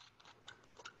alcohol.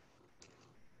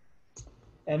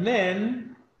 And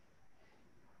then,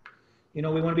 you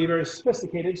know, we want to be very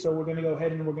sophisticated. So we're going to go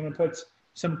ahead and we're going to put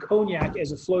some cognac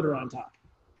as a floater on top.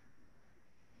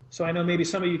 So I know maybe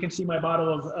some of you can see my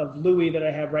bottle of Louis that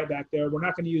I have right back there. We're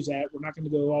not going to use that. We're not going to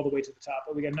go all the way to the top,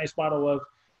 but we got a nice bottle of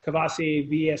Cavasse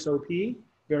VSOP,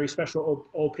 very special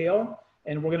old pale.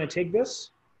 And we're going to take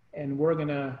this and we're going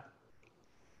to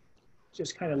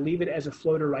just kind of leave it as a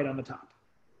floater right on the top.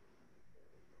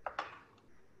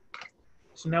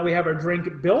 So now we have our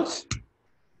drink built.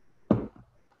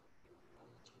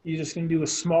 You're just going to do a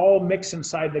small mix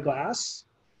inside the glass.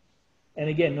 And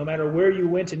again, no matter where you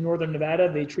went in Northern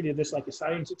Nevada, they treated this like a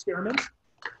science experiment.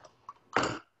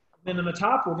 Then on the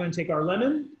top, we're going to take our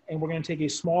lemon and we're going to take a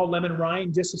small lemon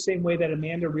rind, just the same way that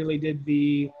Amanda really did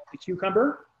the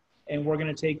cucumber. And we're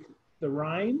going to take the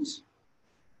rinds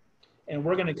and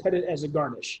we're going to cut it as a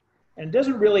garnish. And it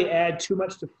doesn't really add too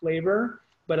much to flavor,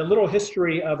 but a little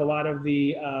history of a lot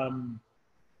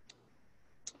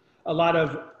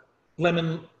of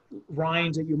lemon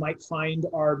rinds that you might find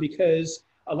are because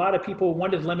a lot of people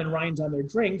wanted lemon rinds on their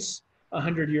drinks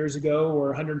 100 years ago or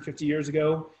 150 years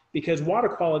ago because water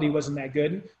quality wasn't that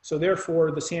good. So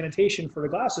therefore the sanitation for the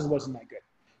glasses wasn't that good.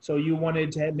 So you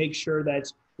wanted to make sure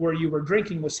that where you were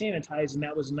drinking was sanitized, and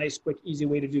that was a nice, quick, easy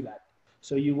way to do that.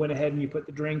 So you went ahead and you put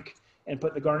the drink and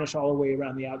put the garnish all the way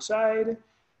around the outside,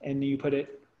 and you put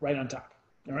it right on top,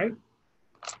 all right?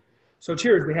 So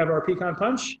cheers, we have our pecan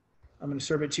punch. I'm gonna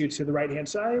serve it to you to the right-hand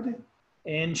side,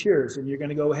 and cheers. And you're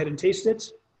gonna go ahead and taste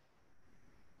it.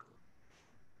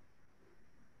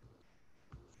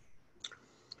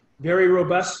 Very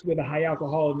robust with a high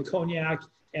alcohol in the cognac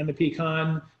and the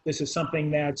pecan. This is something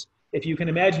that, if you can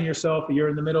imagine yourself, you're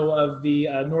in the middle of the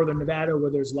Northern Nevada where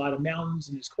there's a lot of mountains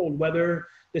and it's cold weather.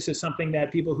 This is something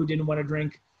that people who didn't want to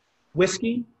drink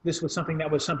whiskey, this was something that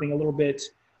was something a little bit,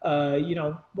 you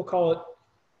know, we'll call it,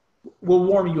 will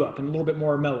warm you up and a little bit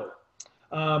more mellow.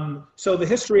 So the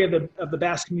history of the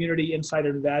Basque community inside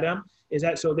of Nevada is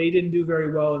that, so they didn't do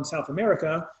very well in South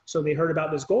America. So they heard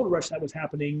about this gold rush that was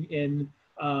happening in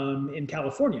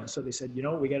California. So they said, you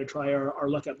know, we got to try our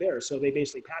luck up there. So they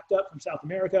basically packed up from South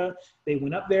America. They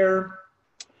went up there.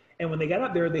 And when they got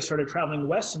up there, they started traveling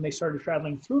west and they started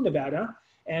traveling through Nevada.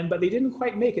 But they didn't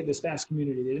quite make it, this vast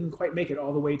community. They didn't quite make it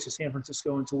all the way to San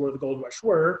Francisco and to where the gold rush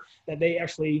were, that they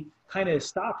actually kind of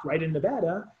stopped right in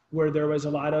Nevada where there was a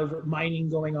lot of mining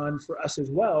going on for us as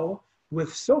well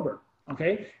with silver,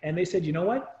 okay? And they said, you know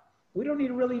what? We don't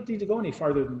really need to go any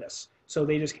farther than this. So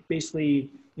they just basically,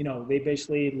 you know, they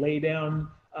basically lay down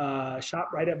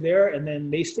shop right up there, and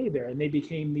then they stayed there, and they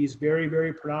became these very,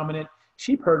 very predominant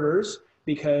sheep herders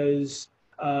because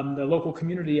the local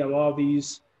community of all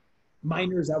these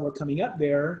miners that were coming up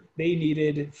there, they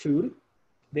needed food,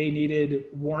 they needed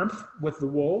warmth with the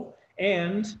wool,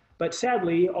 but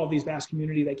sadly, all these Basque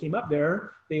community that came up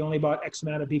there, they only bought X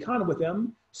amount of pecan with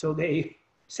them, so they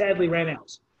sadly ran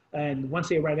out. And once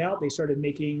they ran out, they started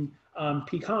making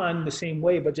pecan the same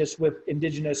way, but just with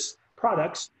indigenous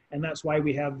products. And that's why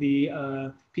we have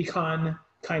the pecan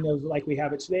kind of like we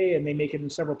have it today, and they make it in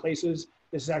several places.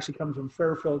 This actually comes from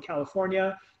Fairfield,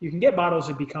 California. You can get bottles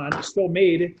of pecan. It's still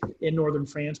made in northern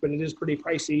France, but it is pretty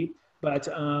pricey. But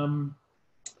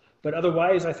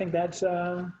otherwise, I think that's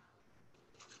all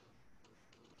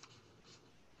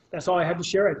I had to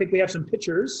share. I think we have some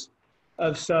pictures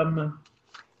of some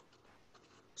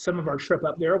of our trip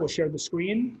up there. We'll share the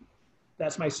screen.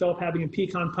 That's myself having a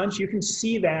pecan punch. You can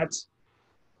see that.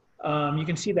 You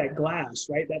can see that glass,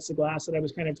 right? That's the glass that I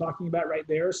was kind of talking about right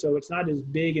there. So it's not as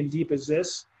big and deep as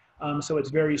this. So it's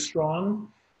very strong.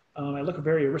 I look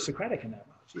very aristocratic in that.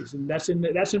 Jeez, and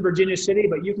that's in Virginia City,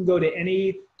 but you can go to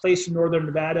any place in Northern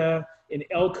Nevada. In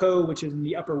Elko, which is in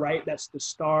the upper right, that's the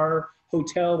Star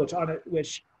Hotel,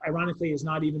 which ironically is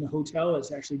not even a hotel.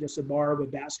 It's actually just a bar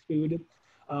with Basque food.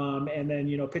 And then,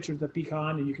 you know, pictures of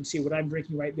pecan, and you can see what I'm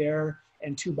drinking right there,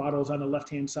 and 2 bottles on the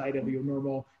left-hand side of your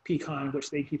normal pecan,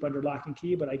 which they keep under lock and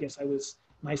key, but I guess I was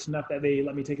nice enough that they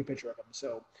let me take a picture of them.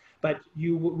 So, but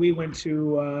we went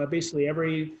to basically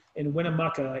in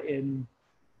Winnemucca, in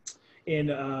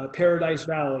Paradise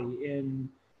Valley, in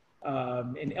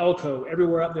Elko,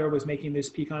 everywhere up there was making this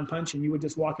pecan punch, and you would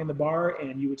just walk in the bar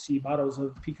and you would see bottles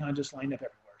of pecan just lined up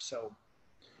everywhere. So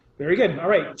Very good. All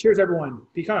right. Cheers, everyone.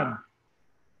 Picon.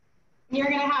 You're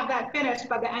going to have that finished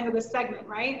by the end of the segment,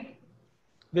 right?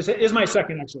 This is my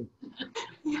second, actually.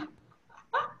 Yeah.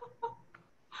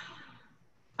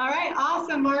 All right,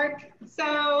 awesome, Mark.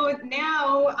 So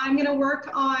now I'm going to work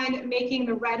on making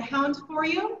the red hound for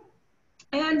you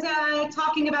and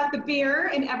talking about the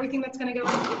beer and everything that's going to go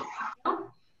into the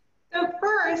cocktail. So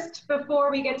first,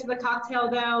 before we get to the cocktail,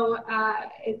 though,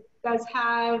 it does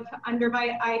have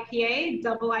Underbite IPA,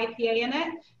 double IPA in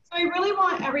it. So I really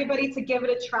want everybody to give it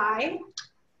a try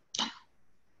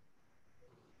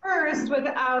first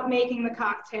without making the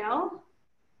cocktail.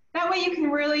 That way you can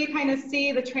really kind of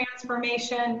see the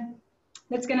transformation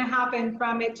that's going to happen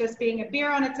from it just being a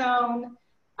beer on its own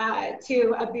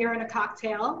to a beer and a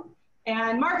cocktail.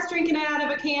 And Mark's drinking it out of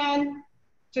a can,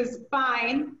 which is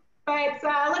fine, but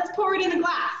let's pour it in a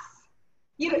glass.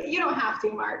 You don't have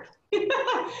to, Mark.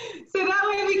 So that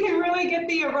way we can really get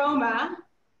the aroma.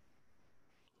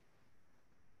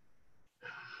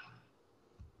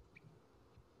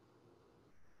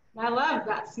 I love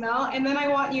that smell. And then I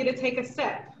want you to take a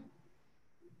sip.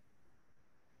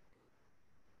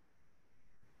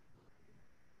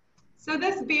 So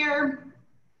this beer,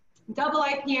 double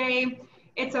IPA,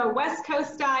 it's a West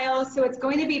Coast style, so it's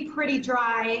going to be pretty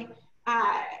dry.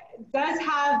 Does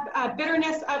have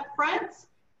bitterness up front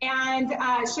and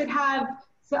should have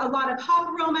a lot of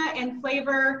hop aroma and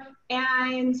flavor.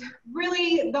 And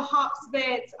really the hops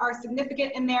that are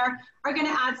significant in there are going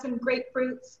to add some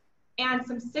grapefruit and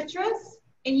some citrus.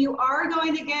 And you are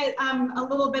going to get a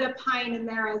little bit of pine in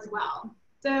there as well.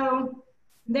 So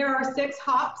there are 6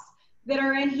 hops that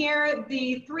are in here.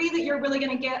 The 3 that you're really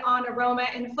going to get on aroma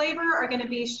and flavor are going to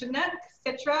be Chinook,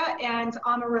 Citra, and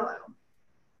Amarillo.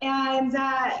 And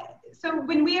so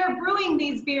when we are brewing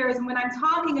these beers and when I'm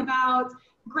talking about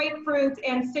grapefruit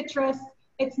and citrus,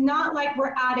 it's not like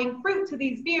we're adding fruit to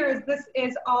these beers. This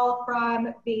is all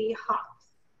from the hops.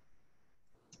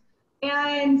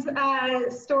 And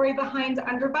story behind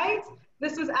Underbite.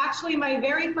 This was actually my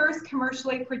very first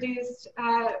commercially produced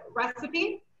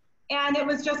recipe. And it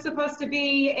was just supposed to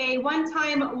be a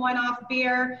one-time, one-off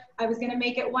beer. I was gonna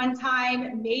make it one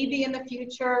time, maybe in the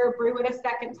future, brew it a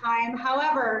second time.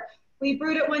 However, we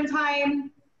brewed it one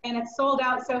time and it sold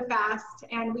out so fast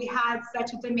and we had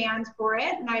such a demand for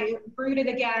it. And I brewed it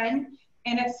again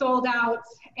and it sold out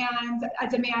and a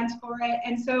demand for it.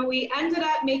 And so we ended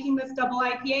up making this double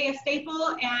IPA a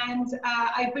staple, and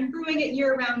I've been brewing it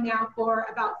year round now for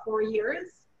about 4 years.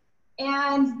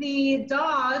 And the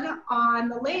dog on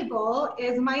the label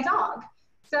is my dog.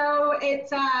 So it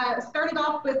started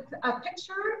off with a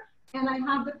picture, and I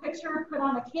have the picture put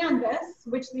on a canvas,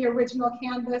 which the original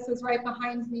canvas is right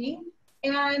behind me.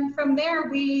 And from there,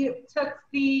 we took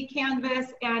the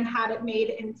canvas and had it made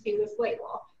into this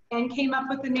label and came up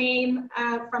with the name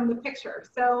from the picture.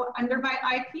 So Underbite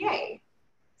IPA.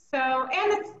 So,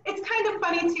 and it's kind of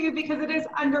funny too, because it is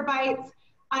Underbite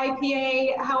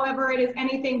IPA, however, it is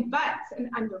anything but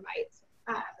an Underbite.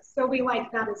 So we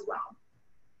like that as well.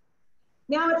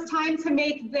 Now it's time to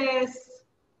make this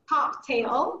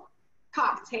cocktail.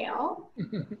 So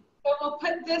we'll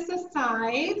put this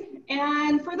aside.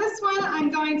 And for this one, I'm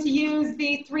going to use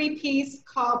the 3-piece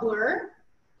cobbler.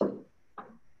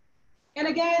 And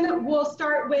again, we'll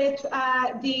start with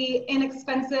the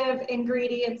inexpensive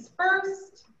ingredients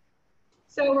first.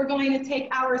 So we're going to take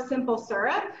our simple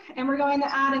syrup and we're going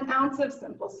to add 1 ounce of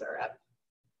simple syrup.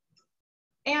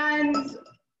 And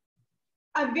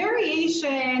a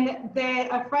variation that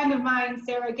a friend of mine,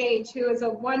 Sarah Gage, who is a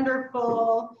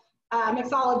wonderful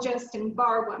mixologist and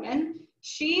bar woman,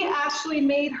 she actually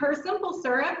made her simple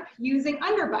syrup using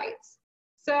Underbite.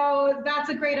 So that's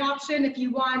a great option if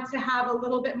you want to have a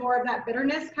little bit more of that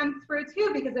bitterness come through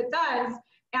too, because it does.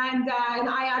 And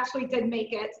I actually did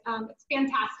make it. It's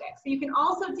fantastic. So you can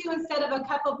also do, instead of a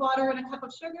cup of water and a cup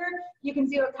of sugar, you can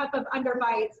do a cup of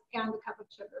Underbite and a cup of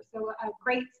sugar. So a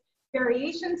great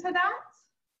variation to that.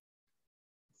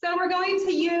 So we're going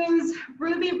to use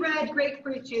Rudy Red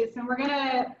Grapefruit juice, and we're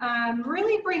gonna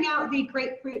really bring out the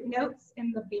grapefruit notes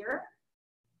in the beer.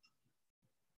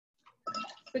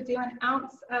 So do 1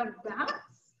 ounce of that.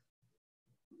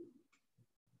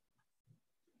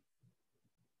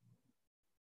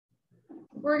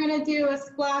 We're gonna do a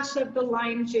splash of the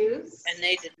lime juice. And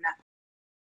they did not.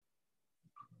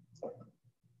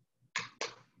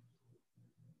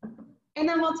 And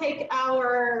then we'll take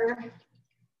our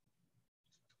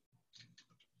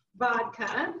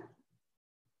vodka.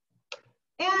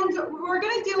 And we're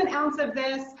gonna do 1 ounce of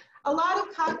this. A lot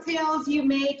of cocktails you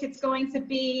make, it's going to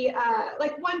be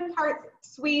like 1 part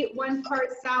sweet, 1 part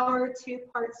sour, 2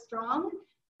 parts strong.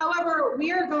 However,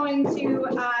 we are going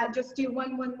to just do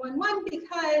 1-1-1-1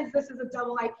 because this is a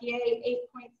double IPA,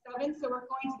 8.7. So we're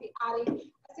going to be adding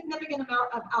a significant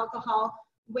amount of alcohol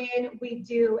when we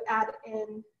do add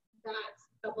in that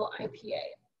double IPA.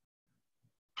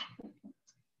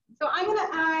 So I'm going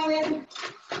to add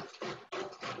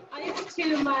ice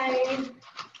to my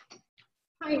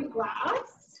pint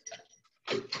glass.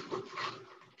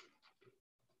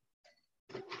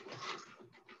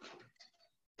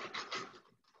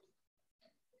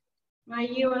 My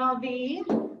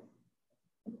UNLV.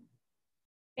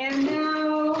 And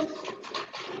now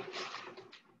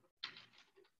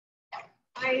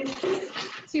ice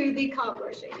to the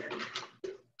cobbler shaker.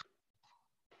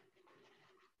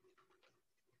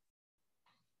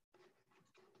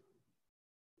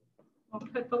 We'll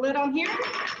put the lid on here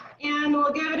and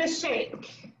we'll give it a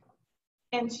shake.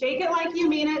 And shake it like you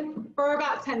mean it for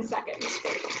about 10 seconds.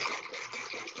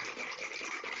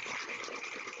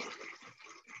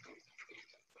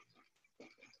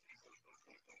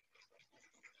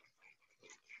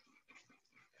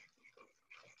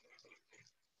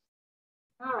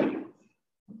 All right.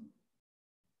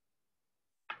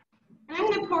 And I'm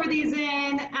going to pour these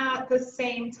in at the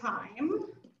same time.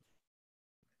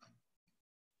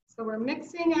 So we're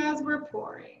mixing as we're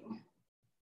pouring.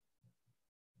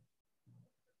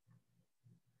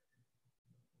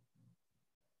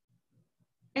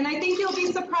 And I think you'll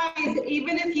be surprised,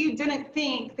 even if you didn't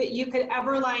think that you could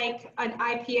ever like an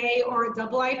IPA or a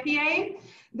double IPA.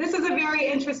 This is a very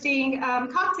interesting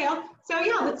cocktail. So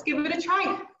yeah, let's give it a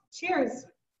try. Cheers.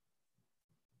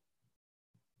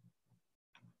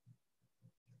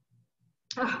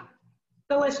 Oh,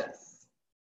 delicious.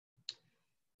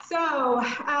 So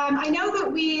I know that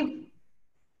we've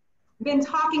been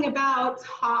talking about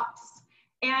hops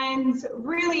and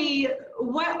really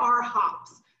what are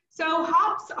hops? So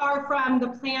hops are from the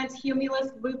plant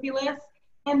Humulus lupulus,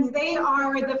 and they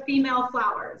are the female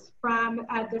flowers from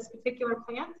this particular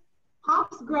plant.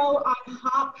 Hops grow on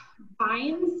hop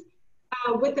vines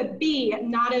with a B,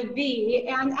 not a V,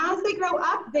 and as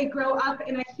they grow up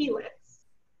in a helix.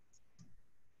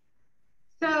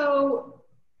 So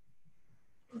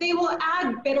they will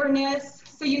add bitterness.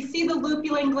 So you see the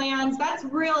lupulin glands, that's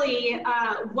really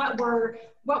what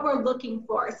we're looking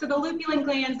for. So the lupulin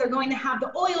glands are going to have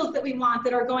the oils that we want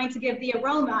that are going to give the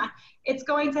aroma. It's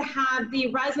going to have the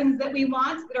resins that we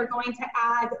want that are going to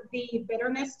add the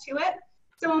bitterness to it.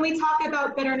 So when we talk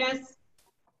about bitterness,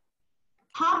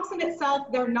 hops in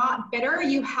itself, they're not bitter.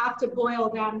 You have to boil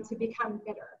them to become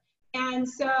bitter. And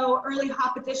so early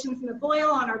hop additions in the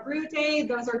boil on our brew day,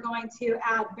 those are going to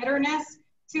add bitterness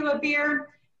to a beer.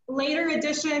 Later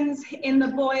additions in the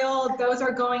boil, those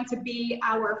are going to be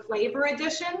our flavor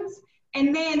additions.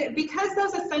 And then because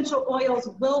those essential oils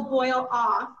will boil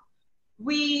off,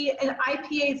 we, in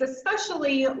IPAs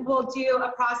especially, will do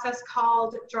a process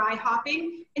called dry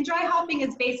hopping. And dry hopping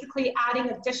is basically adding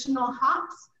additional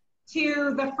hops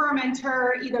to the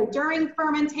fermenter either during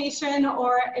fermentation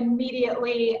or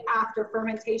immediately after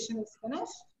fermentation is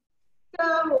finished.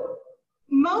 So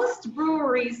most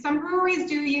breweries, some breweries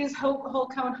do use whole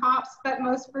cone hops, but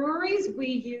most breweries, we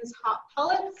use hop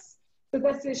pellets. So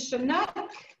this is Chinook,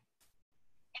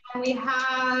 and we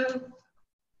have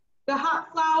the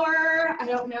hop flower. I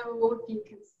don't know if you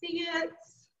can see it.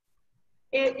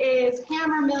 It is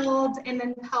hammer milled and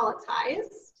then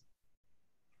pelletized.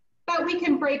 But we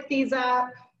can break these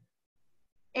up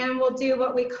and we'll do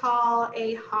what we call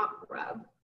a hop rub.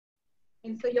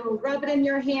 And so you'll rub it in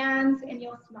your hands and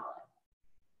you'll smell it.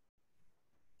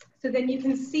 So then you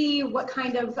can see what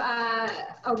kind of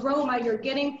aroma you're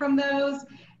getting from those.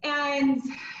 And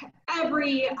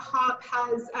every hop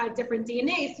has different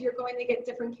DNA, so you're going to get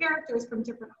different characters from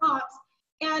different hops.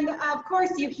 And of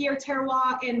course, you hear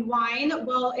terroir in wine.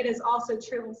 Well, it is also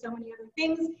true in so many other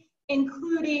things,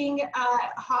 including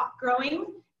hop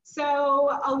growing.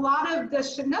 So a lot of the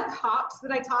Chinook hops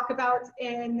that I talk about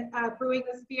in brewing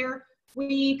this beer,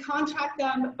 we contract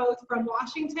them both from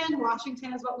Washington.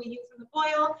 Washington is what we use in the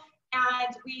boil,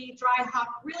 and we dry hop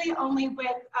really only with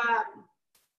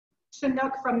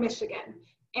Chinook from Michigan.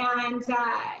 And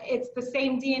it's the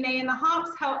same DNA in the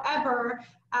hops. However,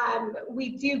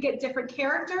 we do get different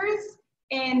characters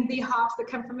in the hops that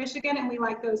come from Michigan, and we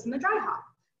like those in the dry hop.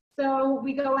 So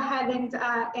we go ahead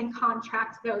and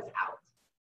contract those out.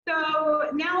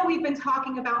 So now we've been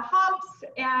talking about hops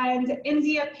and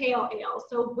India Pale Ale.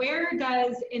 So where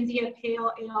does India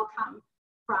Pale Ale come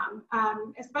from?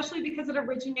 Especially because it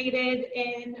originated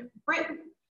in Britain.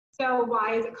 So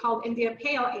why is it called India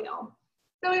Pale Ale?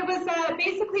 So it was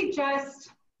basically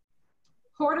just,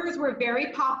 porters were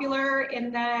very popular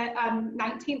in the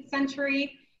 19th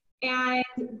century, and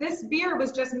this beer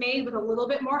was just made with a little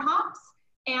bit more hops,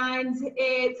 and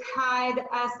it had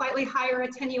a slightly higher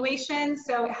attenuation,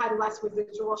 so it had less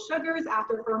residual sugars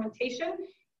after fermentation.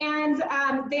 And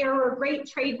there were great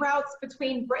trade routes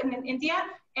between Britain and India,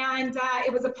 and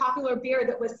it was a popular beer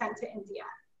that was sent to India.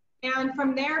 And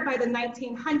from there, by the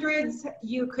 1900s,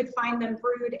 you could find them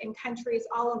brewed in countries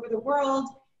all over the world,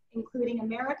 including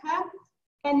America.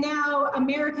 And now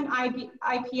American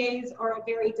IPAs are a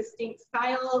very distinct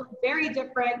style, very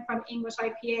different from English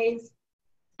IPAs.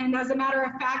 And as a matter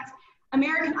of fact,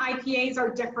 American IPAs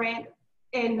are different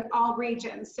in all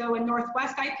regions. So a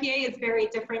Northwest IPA is very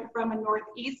different from a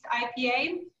Northeast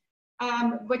IPA,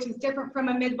 which is different from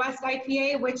a Midwest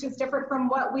IPA, which is different from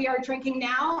what we are drinking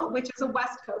now, which is a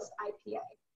West Coast IPA.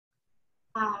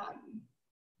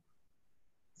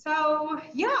 So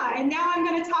yeah, and now I'm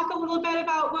going to talk a little bit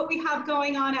about what we have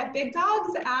going on at Big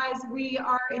Dogs as we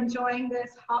are enjoying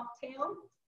this hoptail.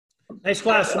 Nice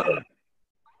glass, Amanda.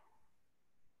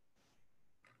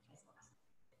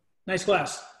 Nice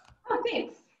glass. Oh,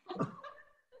 thanks. So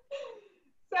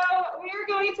we're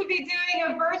going to be doing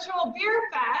a virtual beer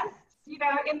fest, you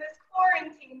know, in this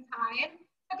quarantine time.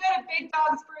 So go to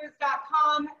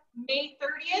bigdogsbrews.com. May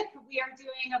 30th, we are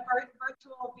doing a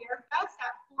virtual beer fest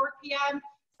at 4 p.m.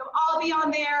 So I'll be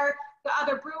on there. The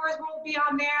other brewers will be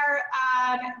on there.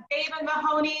 Dave and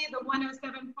Mahoney, the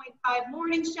 107.5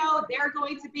 morning show, they're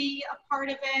going to be a part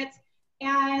of it.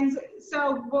 And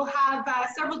so we'll have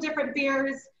several different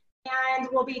beers, and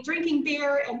we'll be drinking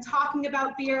beer and talking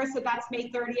about beer. So that's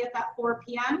May 30th at 4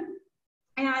 p.m.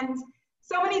 And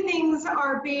so many things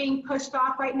are being pushed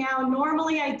off right now.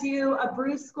 Normally I do a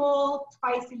brew school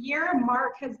twice a year.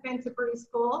 Mark has been to brew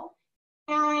school.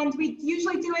 And we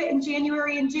usually do it in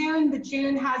January and June. The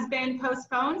June has been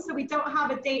postponed, so we don't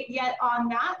have a date yet on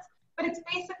that. But it's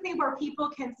basically where people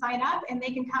can sign up and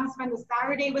they can come spend a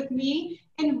Saturday with me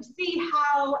and see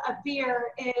how a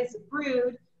beer is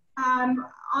brewed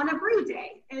on a brew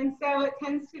day. And so it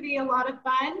tends to be a lot of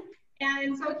fun.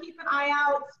 And so keep an eye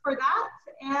out for that.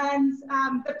 And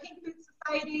the Pink Boot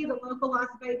Society, the local Las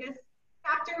Vegas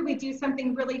chapter, we do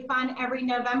something really fun every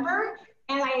November.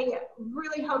 And I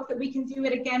really hope that we can do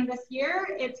it again this year.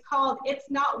 It's called It's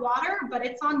Not Water, but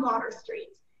it's on Water Street.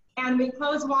 And we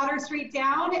close Water Street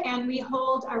down and we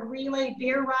hold a relay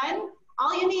beer run.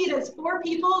 All you need is 4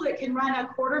 people that can run a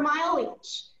quarter mile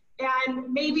each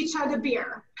and maybe chug a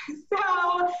beer. So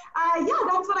yeah,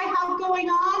 that's what I have going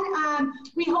on.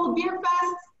 We hold beer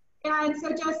fests, and so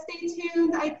just stay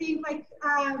tuned. I think like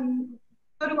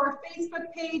go to our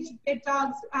Facebook page, Big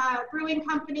Dogs Brewing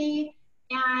Company,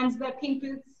 and the Pink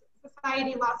Boots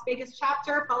Society Las Vegas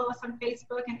chapter. Follow us on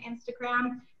Facebook and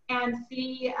Instagram and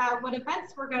see what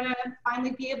events we're gonna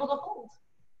finally be able to hold.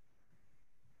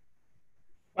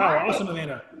 Wow, awesome,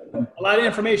 Amanda. A lot of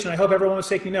information. I hope everyone was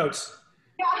taking notes.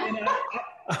 Yeah. And,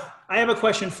 I have a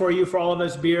question for you, for all of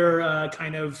us beer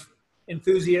kind of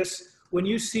enthusiasts. When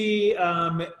you see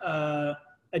a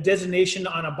designation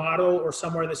on a bottle or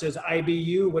somewhere that says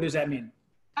IBU, what does that mean?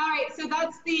 All right, so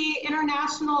that's the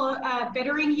International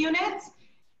Bittering Unit.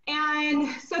 And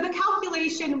so the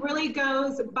calculation really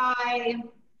goes by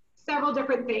several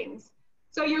different things.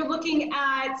 So you're looking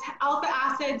at alpha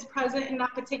acids present in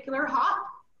that particular hop.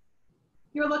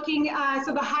 You're looking,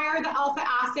 so the higher the alpha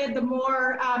acid, the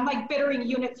more like bittering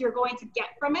units you're going to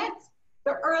get from it.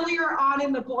 The earlier on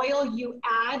in the boil you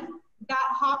add that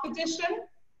hop addition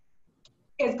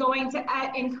is going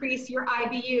to increase your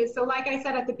IBU. So like I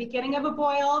said, at the beginning of a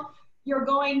boil, you're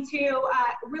going to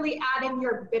really add in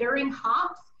your bittering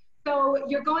hops. So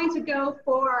you're going to go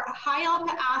for high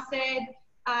alpha acid.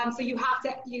 So you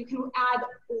can add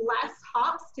less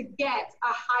hops to get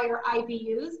a higher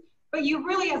IBUs. But you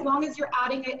really, as long as you're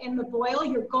adding it in the boil,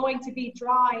 you're going to be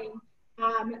drawing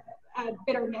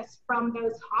bitterness from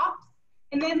those hops.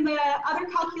 And then the other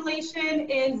calculation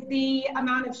is the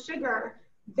amount of sugar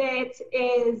that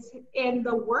is in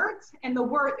the wort. And the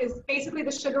wort is basically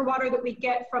the sugar water that we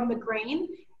get from the grain.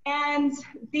 And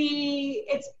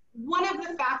it's one of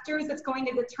the factors that's going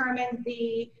to determine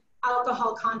the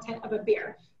alcohol content of a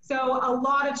beer. So a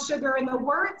lot of sugar in the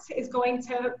wort is going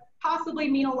to possibly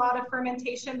mean a lot of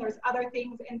fermentation. There's other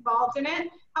things involved in it.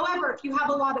 However, if you have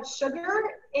a lot of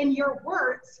sugar in your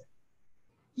wort,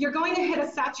 you're going to hit a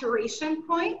saturation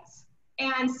point.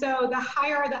 And so the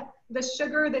higher the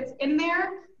sugar that's in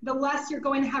there, the less you're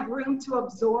going to have room to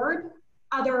absorb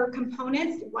other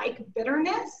components like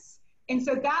bitterness. And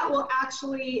so that will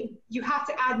actually, you have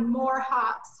to add more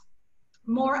hops,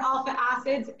 more alpha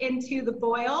acids into the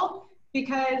boil,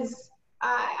 because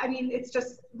I mean, it's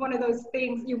just one of those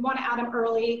things, you want to add them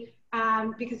early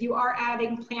because you are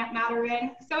adding plant matter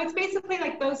in. So it's basically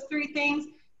like those 3 things.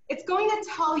 it's going to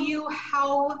tell you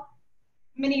how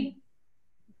many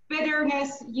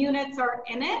bitterness units are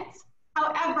in it.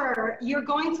 However, you're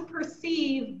going to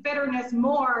perceive bitterness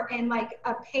more in like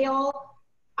a pale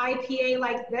IPA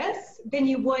like this than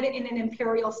you would in an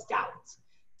imperial stout.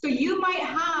 So you might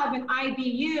have an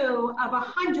IBU of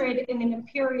 100 in an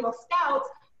imperial stout,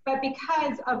 but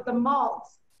because of the malt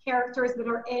characters that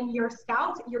are in your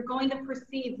stout, you're going to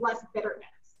perceive less bitterness.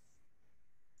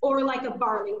 Or like a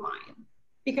barley wine,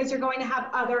 because you're going to have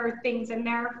other things in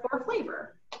there for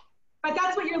flavor. But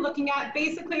that's what you're looking at.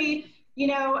 Basically, you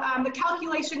know, the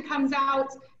calculation comes out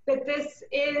that this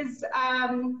is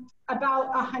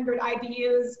about 100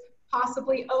 IBUs,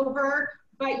 possibly over,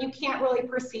 but you can't really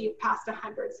perceive past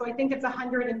 100. So I think it's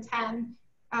 110,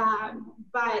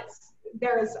 but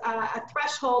there's a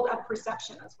threshold of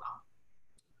perception as well.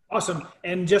 Awesome.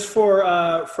 And just for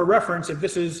reference, if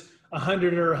this is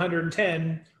 100 or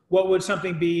 110, what would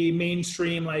something be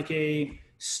mainstream, like a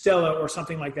Stella or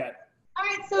something like that? All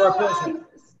right, so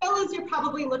Stellas, you're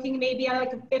probably looking maybe at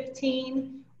like a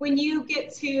 15. When you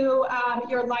get to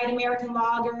your light American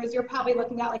lagers, you're probably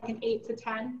looking at like an 8 to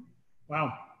 10.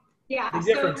 Wow. Yeah,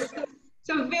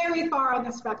 so very far on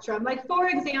the spectrum. Like for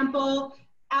example,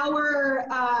 our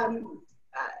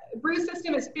brew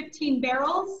system is 15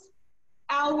 barrels.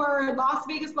 Our Las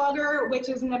Vegas lager, which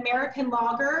is an American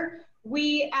lager,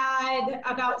 we add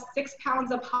about 6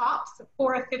 pounds of hops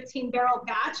for a 15-barrel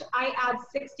batch. I add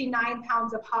 69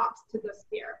 pounds of hops to this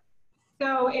beer.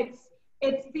 So it's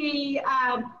the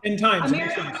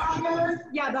American lager.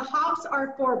 Yeah, the hops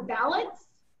are for balance,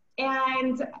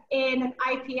 and in an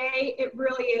IPA, it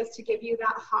really is to give you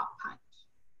that hop punch.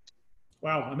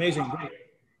 Wow, amazing! Great.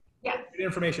 Yes. Good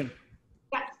information.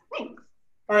 Yes, thanks.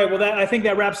 All right, well, I think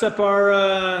that wraps up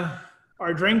our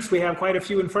drinks. We have quite a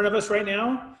few in front of us right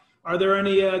now. Are there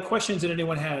any questions that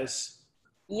anyone has?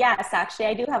 Yes, actually,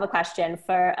 I do have a question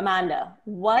for Amanda.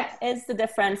 What is the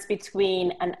difference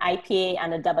between an IPA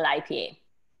and a double IPA?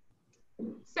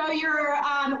 So you're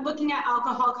looking at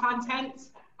alcohol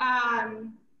content.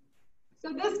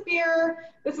 So this beer,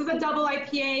 this is a double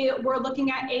IPA. We're looking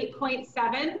at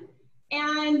 8.7.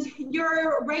 And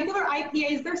your regular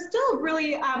IPAs, they're still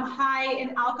really high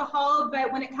in alcohol,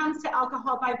 but when it comes to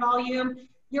alcohol by volume,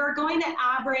 you're going to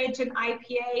average an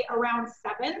IPA around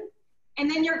 7. And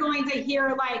then you're going to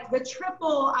hear like the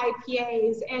triple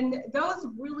IPAs, and those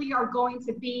really are going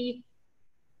to be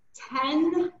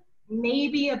 10,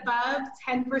 maybe above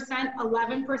 10%,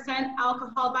 11%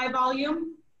 alcohol by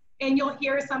volume. And you'll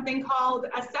hear something called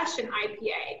a session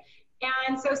IPA.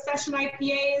 And so session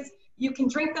IPAs, you can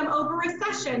drink them over a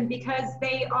session because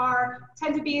they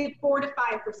tend to be 4 to 5%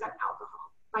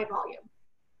 alcohol by volume.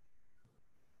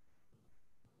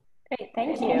 Great,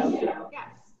 thank you. Yes.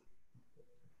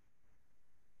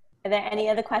 Are there any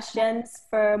other questions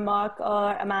for Mark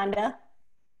or Amanda?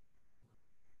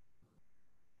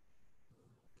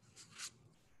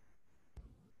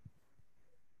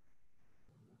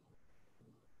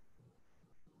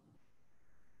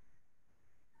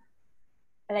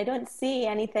 But I don't see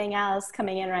anything else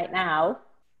coming in right now.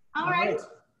 All right.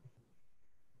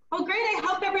 Well, great. I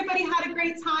hope everybody had a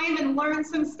great time and learned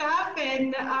some stuff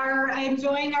and are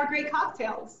enjoying our great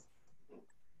cocktails.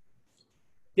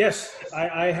 Yes,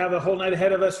 I have a whole night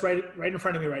ahead of us right in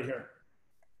front of me right here.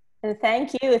 And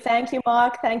thank you,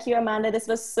 Mark. Thank you, Amanda. This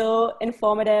was so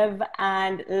informative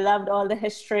and loved all the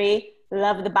history,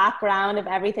 loved the background of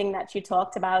everything that you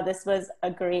talked about. This was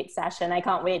a great session. I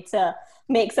can't wait to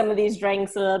make some of these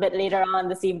drinks a little bit later on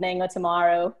this evening or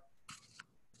tomorrow.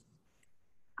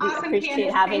 Awesome, we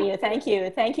appreciate having you. Thank you.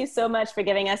 Thank you so much for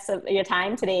giving us your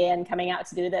time today and coming out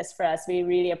to do this for us. We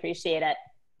really appreciate it.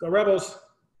 Go Rebels.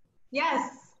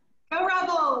 Yes, go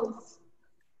Rebels.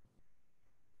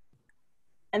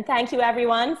 And thank you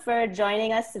everyone for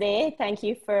joining us today. Thank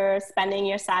you for spending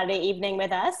your Saturday evening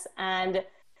with us. And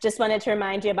just wanted to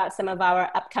remind you about some of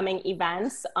our upcoming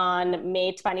events. On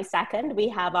May 22nd, we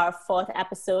have our 4th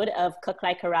episode of Cook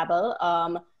Like a Rebel.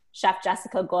 Chef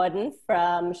Jessica Gordon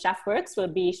from Chefworks will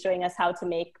be showing us how to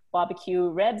make barbecue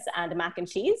ribs and mac and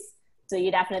cheese. So you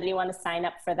definitely want to sign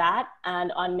up for that.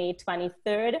 And on May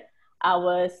 23rd,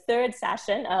 our 3rd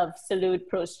session of Salud,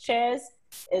 Prost, Cheers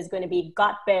is going to be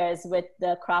Got Bears with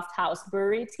the Craft House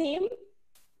Brewery team.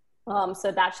 So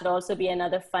that should also be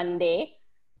another fun day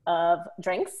of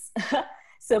drinks.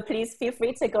 So please feel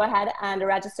free to go ahead and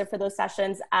register for those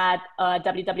sessions at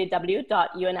www.unlv.edu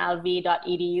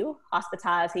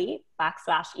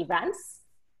hospitality/events.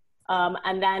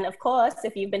 And then of course,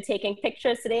 if you've been taking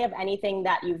pictures today of anything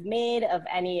that you've made, of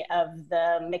any of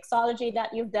the mixology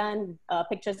that you've done,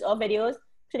 pictures or videos,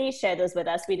 please share those with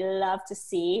us. We'd love to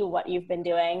see what you've been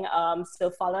doing. So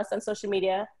follow us on social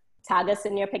media, tag us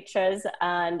in your pictures,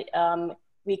 and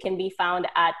we can be found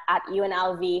at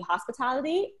UNLV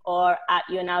Hospitality or at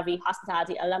UNLV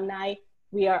Hospitality Alumni.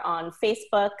 We are on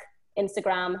Facebook,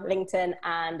 Instagram, LinkedIn,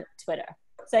 and Twitter.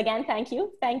 So again, thank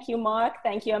you. Thank you, Mark.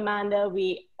 Thank you, Amanda.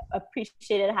 We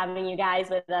appreciated having you guys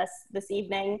with us this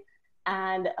evening,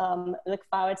 and look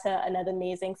forward to another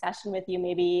amazing session with you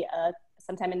maybe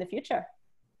sometime in the future.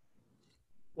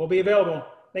 We'll be available.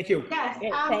 Thank you. Yes,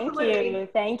 Great. absolutely. Thank you.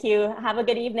 Thank you. Have a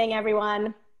good evening,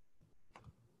 everyone.